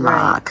 100,000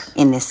 mark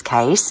in this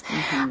case.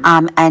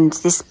 And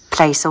this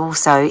place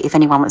also, if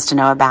anyone wants to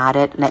know about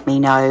it, let me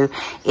know.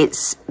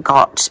 It's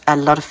got a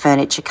lot of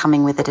furniture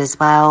coming with it as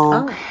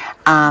well.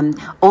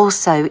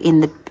 Also,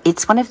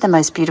 it's one of the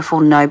most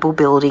beautiful noble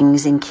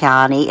buildings in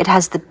Chiani. It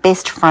has the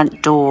best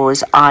front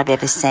doors I've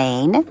ever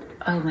seen.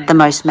 The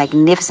most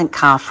magnificent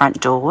car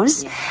front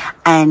doors.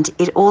 And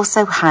it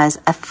also has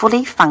a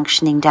fully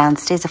functioning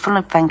downstairs, a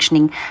fully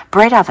functioning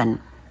bread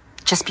oven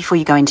just before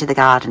you go into the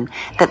garden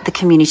that the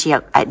community,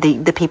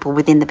 the people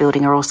within the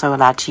building are also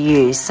allowed to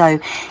use. So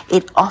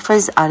it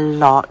offers a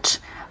lot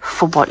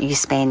for what you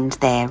spend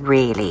there,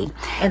 really.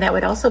 And that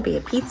would also be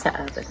a pizza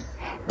oven.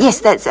 Yes,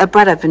 that's a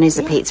bread oven is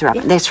a pizza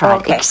oven. That's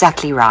right.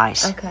 Exactly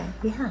right. Okay.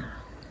 Yeah.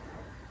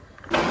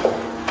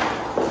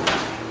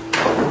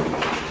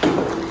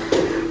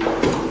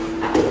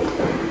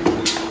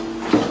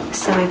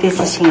 So we're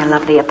visiting a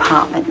lovely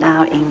apartment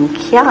now in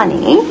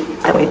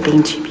Chiani that we've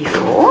been to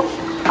before.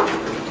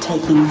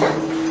 Taking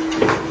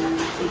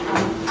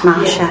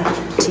Marsha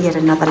to yet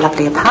another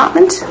lovely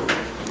apartment.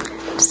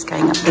 Just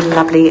going up the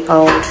lovely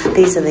old,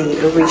 these are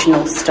the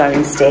original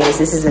stone stairs.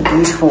 This is a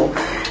beautiful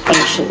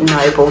ancient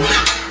noble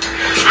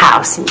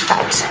house, in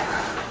fact.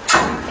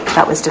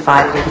 That was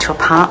divided into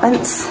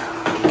apartments.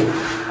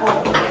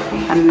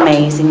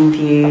 Amazing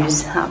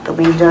views out the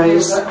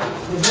windows.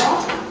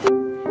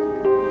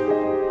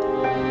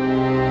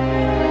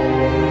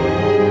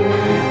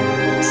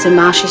 So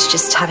Marsha's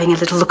just having a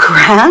little look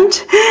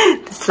around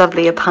this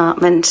lovely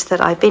apartment that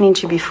I've been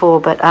into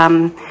before, but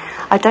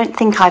I don't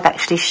think I've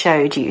actually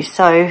showed you.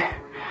 So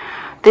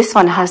this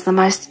one has the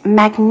most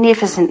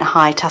magnificent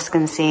high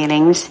Tuscan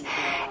ceilings.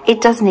 It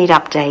does need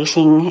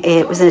updating.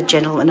 It was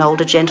an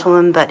older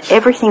gentleman, but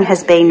everything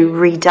has been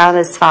redone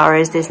as far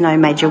as there's no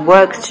major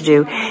works to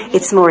do.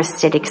 It's more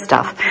aesthetic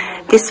stuff.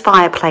 This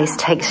fireplace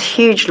takes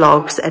huge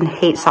logs and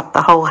heats up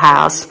the whole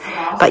house,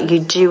 but you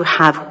do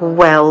have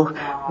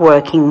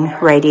working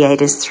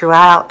radiators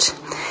throughout.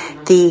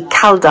 The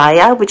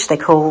caldaya, which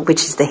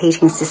is the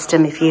heating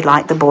system, if you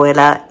like, the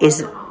boiler,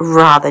 is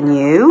rather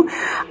new.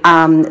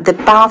 The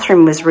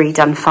bathroom was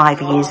redone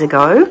 5 years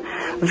ago.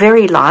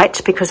 Very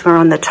light because we're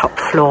on the top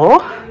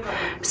floor.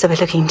 So we're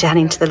looking down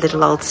into the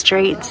little old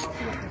streets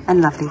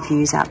and lovely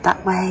views out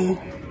that way.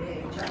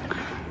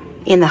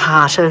 In the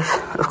heart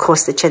of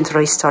course, the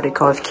Centro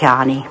Storico of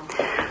Chiani.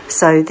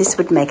 So this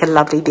would make a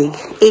lovely big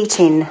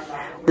eat-in,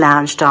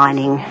 lounge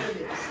dining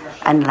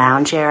and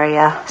lounge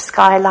area.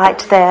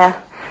 Skylight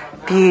there.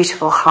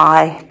 Beautiful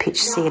high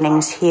pitch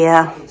ceilings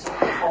here.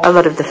 A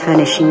lot of the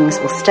furnishings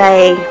will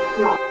stay.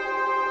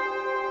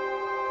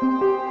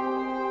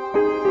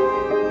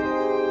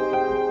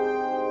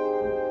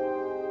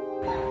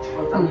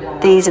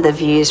 These are the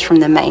views from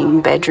the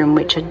main bedroom,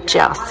 which are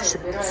just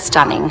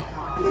stunning.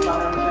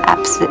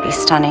 Absolutely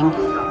stunning.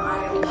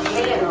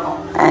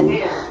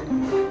 And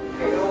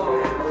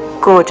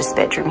gorgeous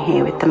bedroom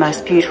here with the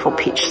most beautiful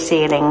pitch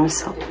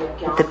ceilings,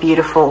 with the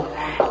beautiful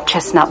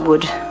chestnut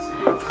wood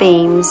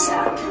beams.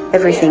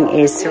 Everything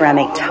is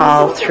ceramic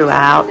tile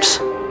throughout.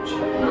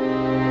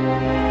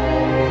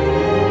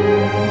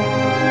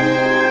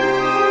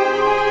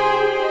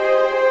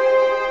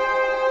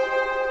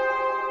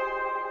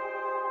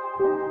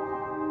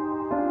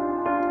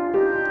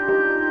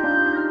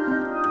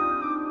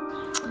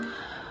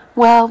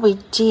 Well, we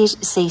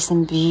did see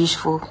some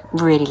beautiful,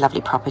 really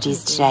lovely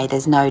properties today.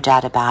 There's no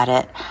doubt about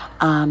it.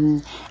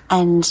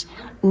 And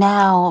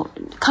now,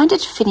 kind of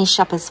to finish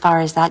up as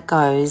far as that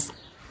goes,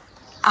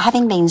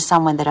 having been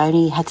someone that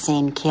only had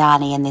seen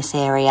Chiani in this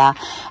area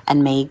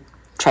and me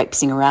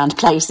traipsing around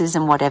places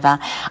and whatever,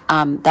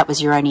 that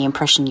was your only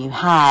impression you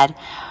had.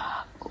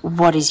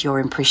 what is your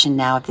impression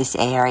now of this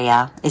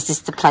area? Is this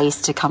the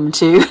place to come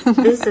to?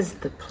 This is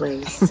the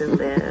place to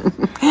live.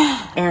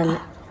 And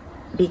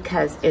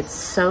because it's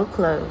so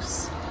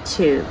close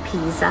to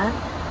Pisa,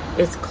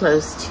 it's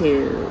close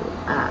to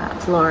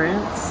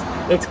Florence,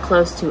 it's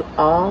close to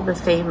all the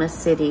famous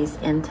cities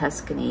in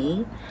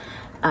Tuscany,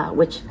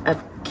 which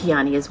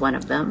Chiani is one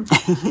of them.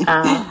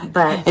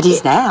 But it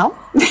is now.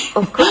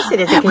 Of course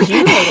it is, because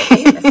you made it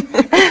famous.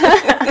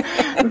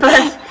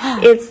 But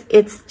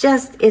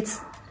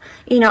it's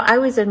you know, I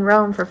was in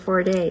Rome for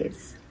 4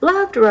 days.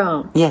 Loved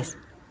Rome. Yes.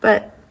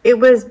 But it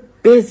was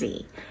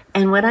busy.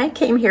 And when I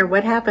came here,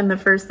 what happened the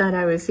first night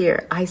I was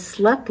here? I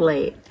slept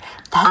late.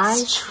 I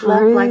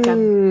slept like a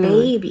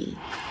baby.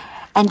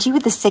 And you were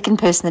the second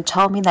person that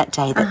told me that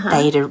day that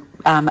they'd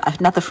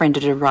another friend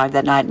had arrived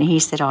that night, and he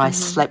said, "Oh, I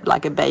slept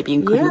like a baby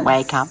and couldn't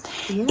wake up."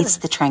 Yes. It's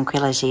the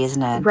tranquility,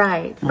 isn't it?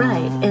 Right,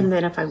 right. And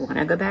then if I want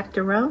to go back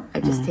to Rome,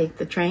 I just take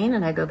the train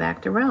and I go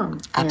back to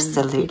Rome.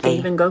 Absolutely. And you can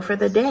even go for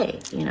the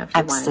day, you know, if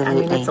you want. I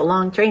mean, it's a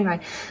long train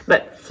ride.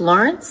 But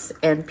Florence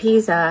and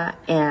Pisa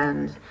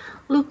and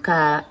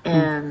Lucca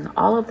and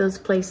all of those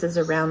places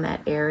around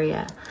that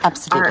area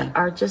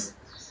are just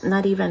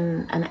not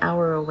even an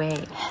hour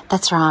away.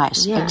 That's right.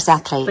 Yes.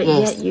 Exactly. But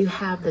yet you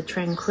have the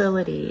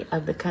tranquility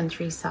of the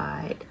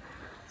countryside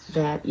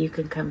that you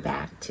can come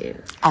back to.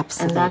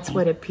 Absolutely. And that's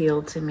what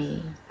appealed to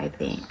me, I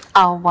think.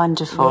 Oh,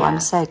 wonderful. Yes. I'm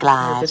so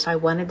glad. Because if I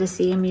wanted to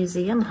see a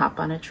museum, hop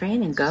on a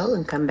train and go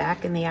and come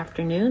back in the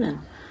afternoon. And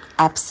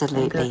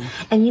absolutely.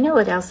 And you know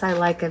what else I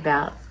like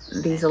about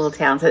these little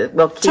towns?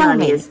 Well,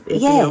 Chiani is the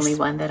only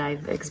one that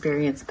I've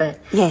experienced, but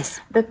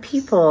the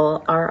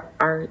people are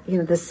you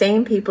know, the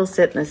same people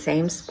sit in the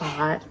same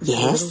spot.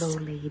 Yes. Little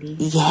old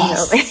ladies.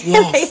 Yes. You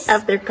know, they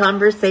have their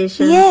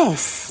conversations.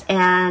 Yes.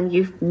 And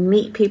you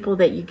meet people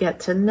that you get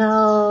to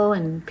know,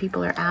 and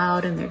people are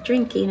out and they're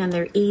drinking and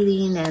they're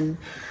eating, and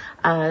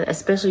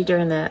especially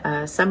during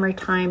the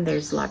summertime,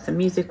 there's lots of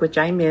music, which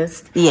I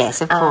missed.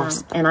 Yes, of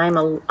course. And I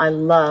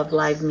love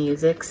live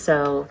music,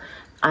 so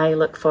I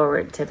look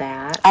forward to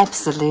that.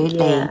 Absolutely.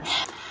 Yeah.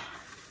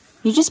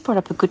 You just brought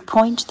up a good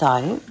point,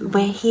 though.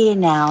 We're here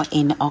now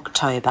in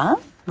October,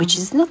 which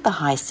is not the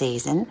high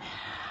season,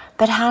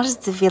 but how does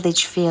the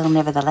village feel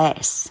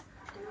nevertheless?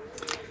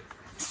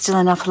 Still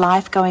enough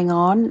life going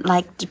on?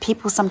 Like, do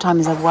people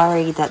sometimes are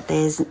worried that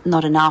there's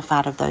not enough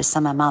out of those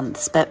summer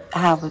months, but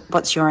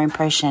what's your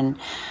impression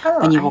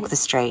when you walk the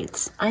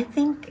streets? I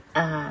think,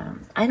 I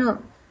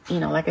don't, you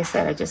know, like I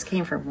said, I just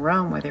came from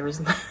Rome where there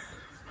was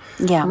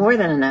more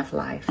than enough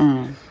life.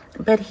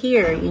 But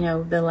here, you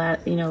know,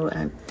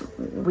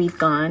 we've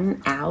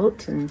gone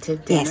out and to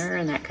dinner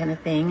and that kind of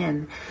thing,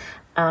 and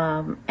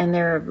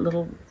there are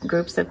little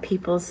groups of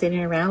people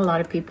sitting around, a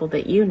lot of people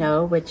that you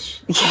know,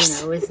 which you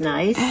know is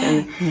nice,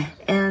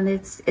 and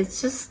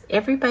it's just,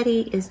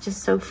 everybody is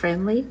just so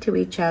friendly to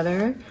each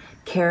other,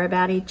 care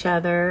about each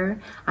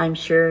other. I'm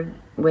sure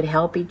would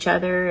help each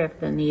other if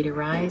the need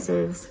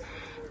arises.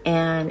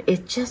 And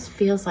it just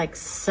feels like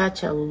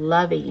such a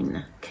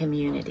loving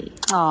community.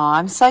 Oh,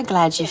 I'm so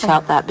glad you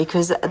felt that,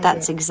 because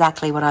that's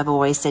exactly what I've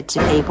always said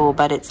to people,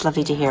 but it's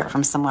lovely to hear it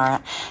from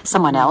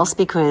someone else,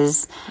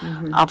 because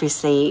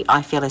obviously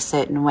I feel a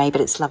certain way,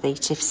 but it's lovely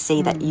to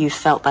see that you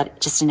felt that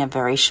just in a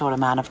very short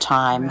amount of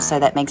time. So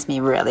that makes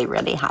me really,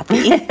 really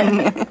happy.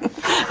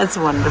 That's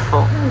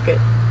wonderful. Good.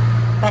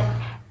 But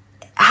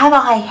have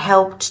I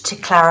helped to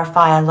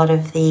clarify a lot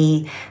of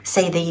the,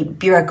 say, the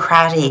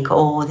bureaucratic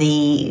or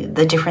the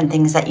different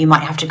things that you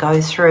might have to go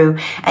through?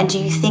 And do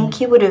you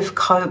think you would have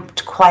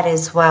coped quite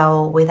as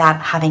well without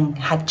having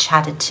had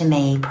chatted to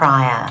me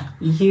prior?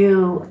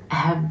 You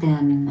have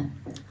been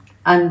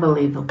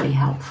unbelievably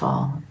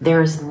helpful.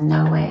 There's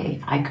no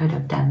way I could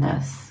have done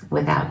this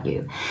without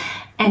you.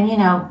 And, you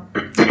know,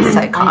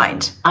 so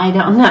kind. I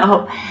don't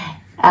know.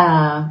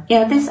 You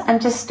know, I'm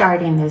just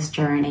starting this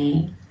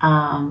journey.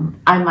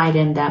 I might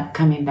end up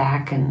coming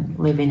back and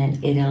living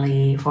in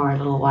Italy for a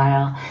little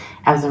while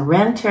as a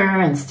renter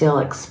and still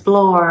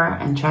explore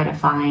and try to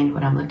find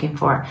what I'm looking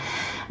for.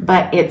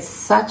 But it's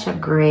such a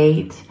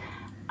great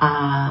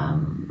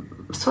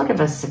sort of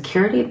a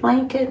security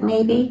blanket,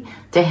 maybe,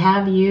 to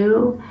have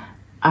you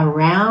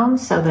around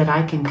so that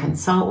I can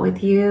consult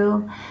with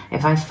you.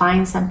 If I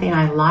find something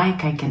I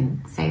like, I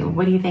can say,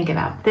 what do you think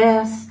about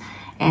this?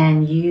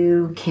 And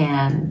you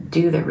can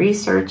do the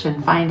research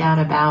and find out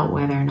about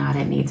whether or not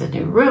it needs a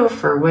new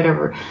roof or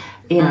whatever.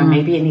 You know,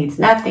 maybe it needs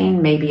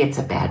nothing. Maybe it's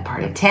a bad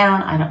part of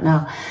town. I don't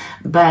know.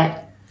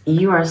 But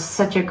you are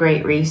such a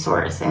great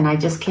resource. And I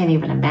just can't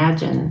even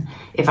imagine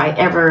if I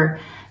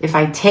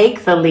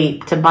take the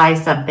leap to buy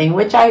something,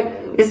 which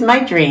is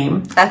my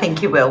dream. I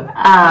think you will.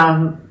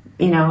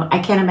 You know, I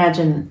can't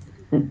imagine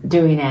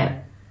doing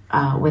it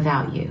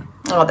without you.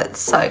 Oh, that's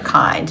so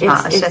kind,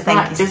 Marsha. It's Thank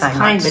not you just so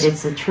kind, much. but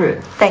it's the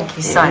truth. Thank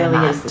you so much. It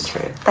really is the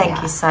truth.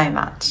 Thank you so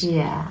much.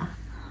 Yeah.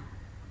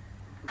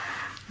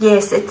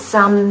 Yes, it's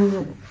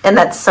and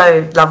that's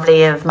so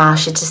lovely of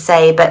Marsha to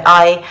say. But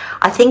I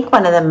think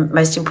one of the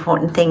most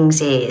important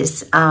things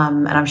is,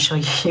 and I'm sure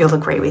you'll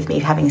agree with me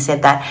having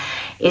said that,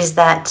 is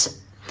that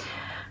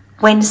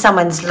when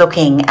someone's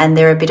looking and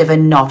they're a bit of a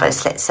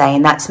novice, let's say,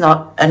 and that's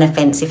not an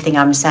offensive thing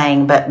I'm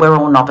saying, but we're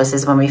all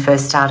novices when we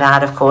first start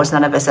out, of course.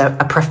 None of us are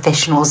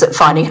professionals at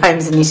finding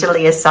homes in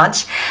Italy as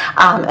such,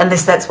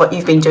 unless that's what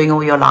you've been doing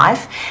all your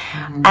life.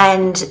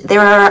 And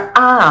there are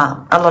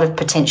a lot of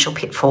potential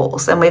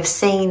pitfalls, and we've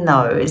seen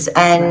those.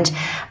 And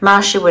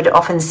Marsha would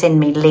often send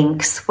me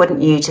links,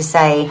 wouldn't you, to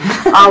say,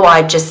 oh,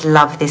 I just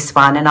love this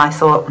one. And I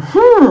thought,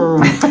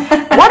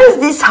 what is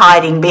this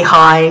hiding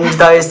behind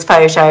those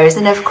photos?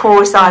 And of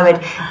course I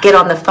would get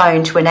on the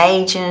phone to an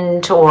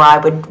agent, or I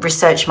would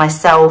research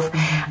myself,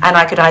 and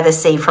I could either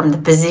see from the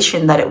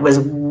position that it was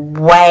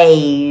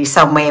way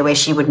somewhere where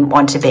she wouldn't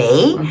want to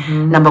be,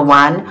 number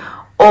one,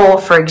 or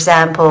for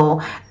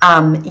example,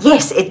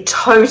 yes, it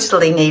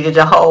totally needed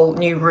a whole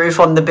new roof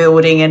on the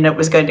building and it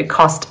was going to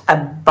cost a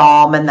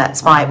bomb, and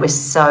that's why it was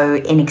so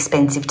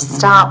inexpensive to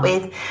start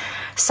with.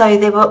 So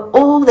there were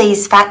all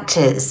these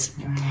factors.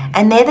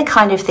 And they're the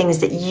kind of things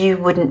that you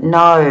wouldn't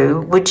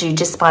know, would you,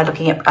 just by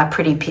looking at a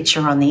pretty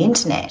picture on the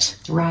internet?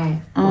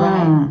 Right,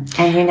 right.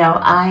 And, you know,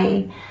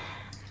 I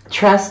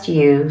trust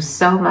you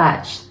so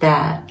much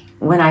that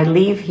when I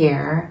leave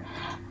here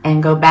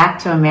and go back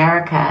to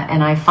America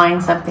and I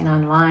find something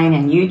online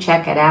and you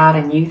check it out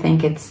and you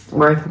think it's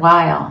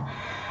worthwhile,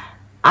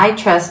 I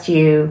trust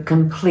you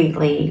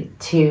completely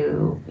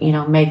to, you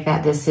know, make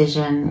that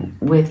decision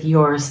with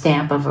your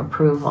stamp of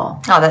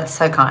approval. Oh, that's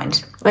so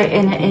kind. But,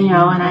 and you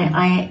know, and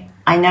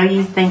I know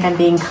you think I'm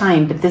being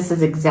kind, but this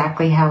is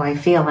exactly how I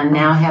feel. And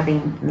now,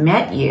 having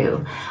met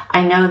you,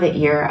 I know that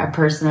you're a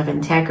person of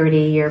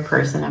integrity, you're a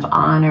person of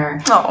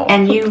honor,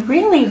 and you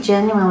really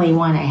genuinely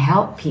want to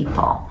help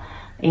people.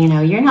 You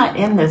know, you're not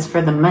in this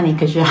for the money,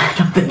 because I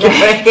don't think you're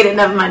going to get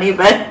enough money,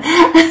 but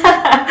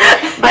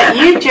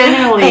you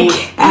genuinely,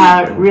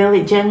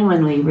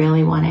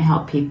 genuinely want to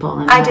help people.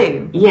 And I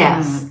do.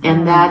 Yes.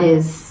 And that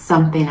is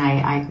something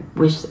I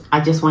wish, I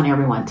just want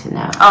everyone to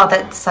know. Oh,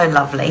 that's so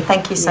lovely.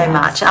 Thank you so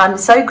much. I'm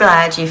so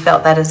glad you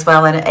felt that as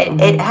well.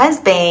 And it has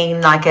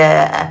been like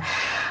a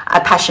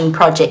passion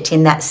project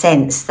in that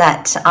sense,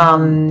 that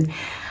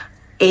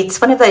it's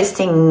one of those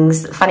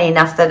things, funny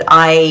enough, that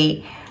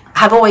I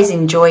have always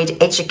enjoyed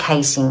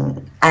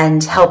educating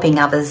and helping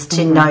others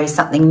to know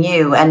something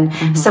new.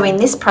 And so in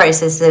this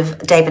process of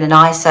David and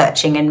I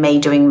searching, and me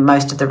doing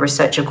most of the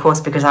research, of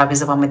course, because I was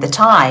the one with the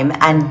time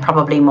and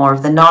probably more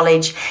of the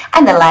knowledge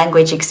and the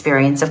language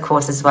experience, of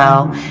course, as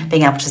well,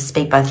 being able to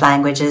speak both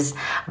languages,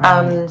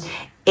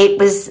 it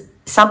was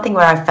something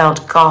where I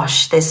felt,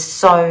 gosh, there's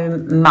so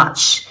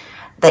much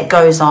that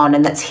goes on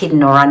and that's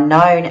hidden or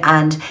unknown.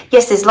 And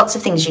yes, there's lots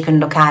of things you can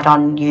look at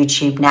on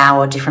YouTube now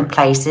or different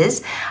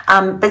places,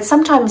 but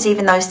sometimes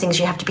even those things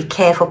you have to be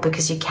careful,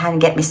 because you can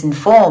get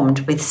misinformed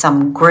with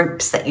some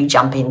groups that you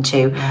jump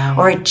into,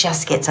 or it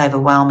just gets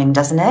overwhelming,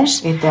 doesn't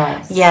it? It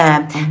does.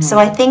 Yeah. So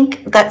I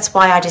think that's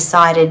why I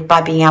decided,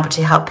 by being able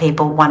to help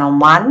people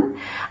one-on-one,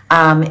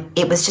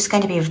 it was just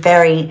going to be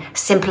very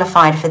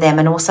simplified for them,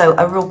 and also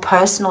a real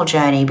personal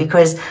journey,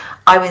 because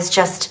I was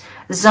just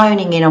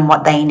zoning in on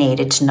what they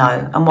needed to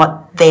know and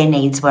what their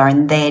needs were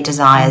and their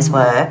desires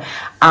were,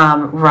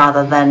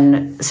 rather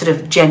than sort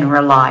of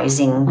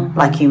generalizing,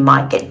 like you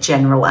might get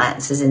general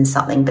answers in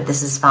something, but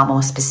this is far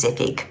more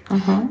specific.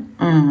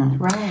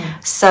 Right.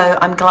 So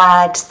I'm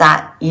glad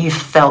that you've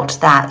felt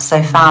that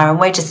so far, and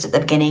we're just at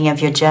the beginning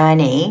of your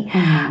journey.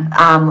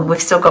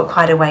 We've still got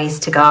quite a ways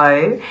to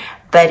go,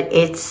 but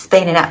it's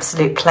been an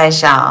absolute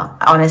pleasure,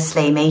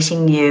 honestly,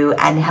 meeting you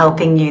and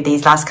helping you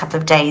these last couple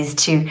of days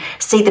to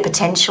see the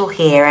potential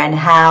here and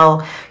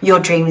how your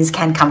dreams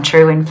can come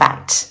true, in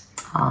fact.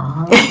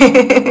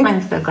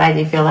 I'm so glad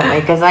you feel that way,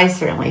 because I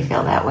certainly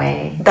feel that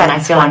way. That's and I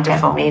feel wonderful.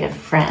 like I've made a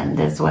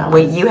friend as well.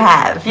 Well, you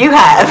have.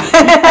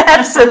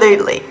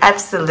 Absolutely.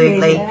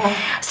 Yeah.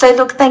 So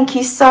look, thank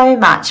you so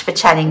much for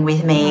chatting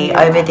with me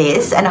over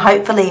this, and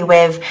hopefully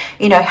we've,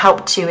 you know,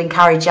 helped to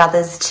encourage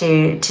others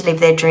to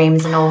live their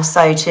dreams, and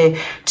also to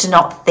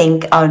not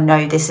think, oh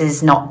no, this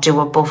is not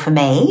doable for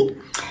me.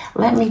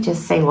 Let me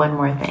just say one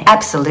more thing.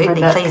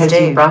 Absolutely, please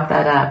do. You brought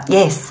that up.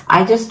 Yes.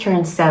 I just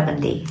turned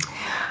 70.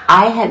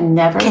 I had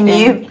never Can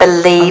you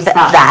believe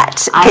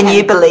that? Can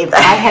you believe that?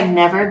 I had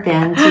never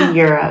been to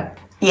Europe.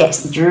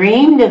 Yes.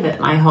 Dreamed of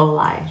it my whole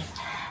life.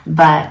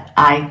 But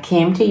I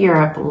came to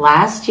Europe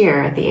last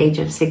year at the age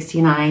of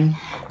 69.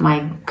 My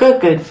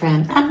good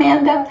friend,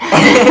 Amanda,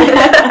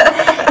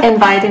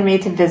 invited me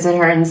to visit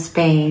her in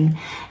Spain.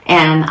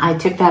 And I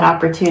took that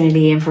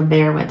opportunity, and from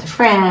there went to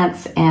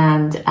France,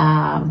 and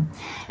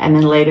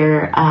then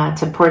later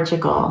to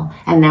Portugal,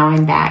 and now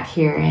I'm back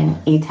here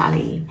in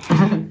Italy.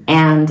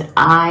 And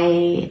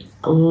I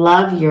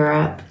love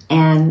Europe,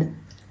 and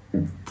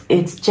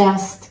it's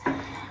just,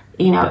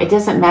 you know, it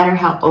doesn't matter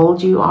how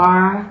old you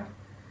are.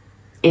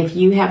 If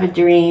you have a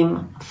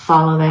dream,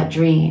 follow that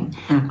dream.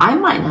 I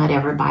might not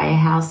ever buy a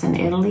house in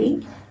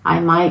Italy. I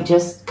might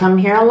just come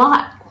here a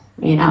lot,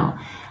 you know.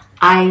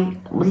 I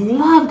would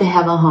love to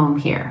have a home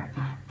here,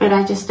 but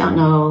I just don't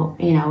know,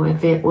 you know,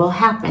 if it will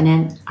happen.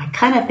 And I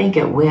kind of think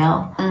it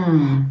will.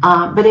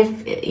 But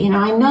if, you know,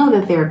 I know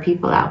that there are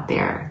people out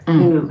there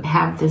who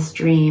have this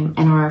dream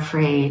and are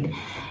afraid.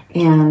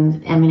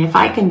 And I mean, if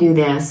I can do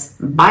this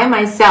by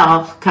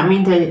myself,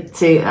 coming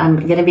to I'm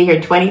going to be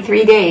here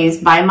 23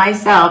 days by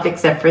myself,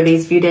 except for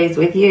these few days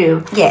with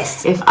you.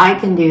 Yes. If I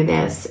can do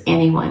this,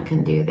 anyone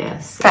can do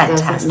this.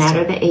 Fantastic. It doesn't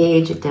matter the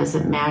age. It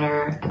doesn't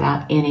matter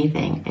about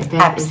anything. If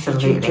that is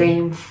your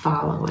dream,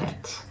 follow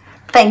it.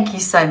 Thank you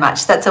so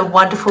much. That's a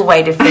wonderful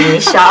way to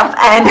finish up.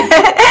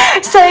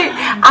 And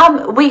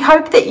so we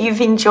hope that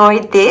you've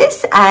enjoyed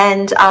this.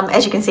 And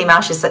as you can see,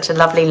 Marsha is such a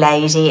lovely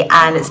lady,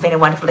 and it's been a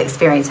wonderful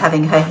experience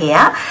having her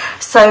here.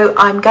 So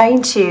I'm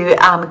going to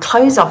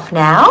close off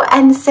now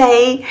and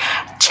say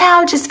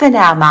ciao just for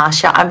now,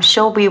 Marsha. I'm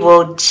sure we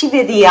will ci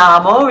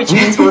vediamo, which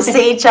means we'll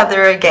see each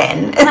other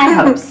again. I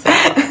hope so.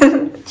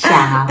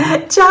 Ciao.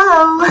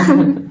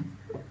 Ciao.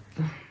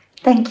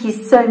 Thank you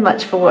so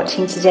much for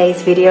watching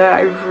today's video.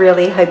 I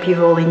really hope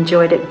you've all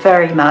enjoyed it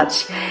very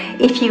much.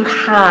 If you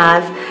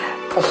have,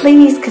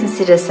 please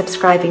consider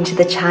subscribing to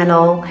the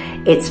channel.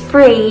 It's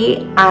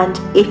free, and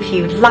if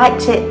you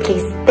liked it,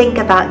 please think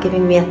about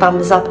giving me a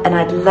thumbs up, and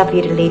I'd love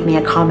you to leave me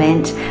a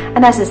comment.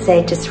 And as I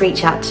said, just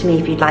reach out to me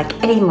if you'd like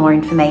any more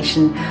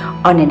information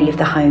on any of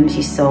the homes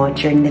you saw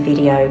during the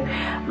video.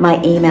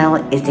 My email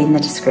is in the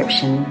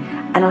description,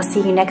 and I'll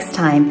see you next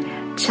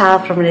time. Ciao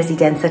from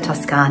Residenza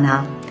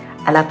Toscana.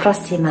 Alla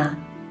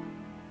prossima!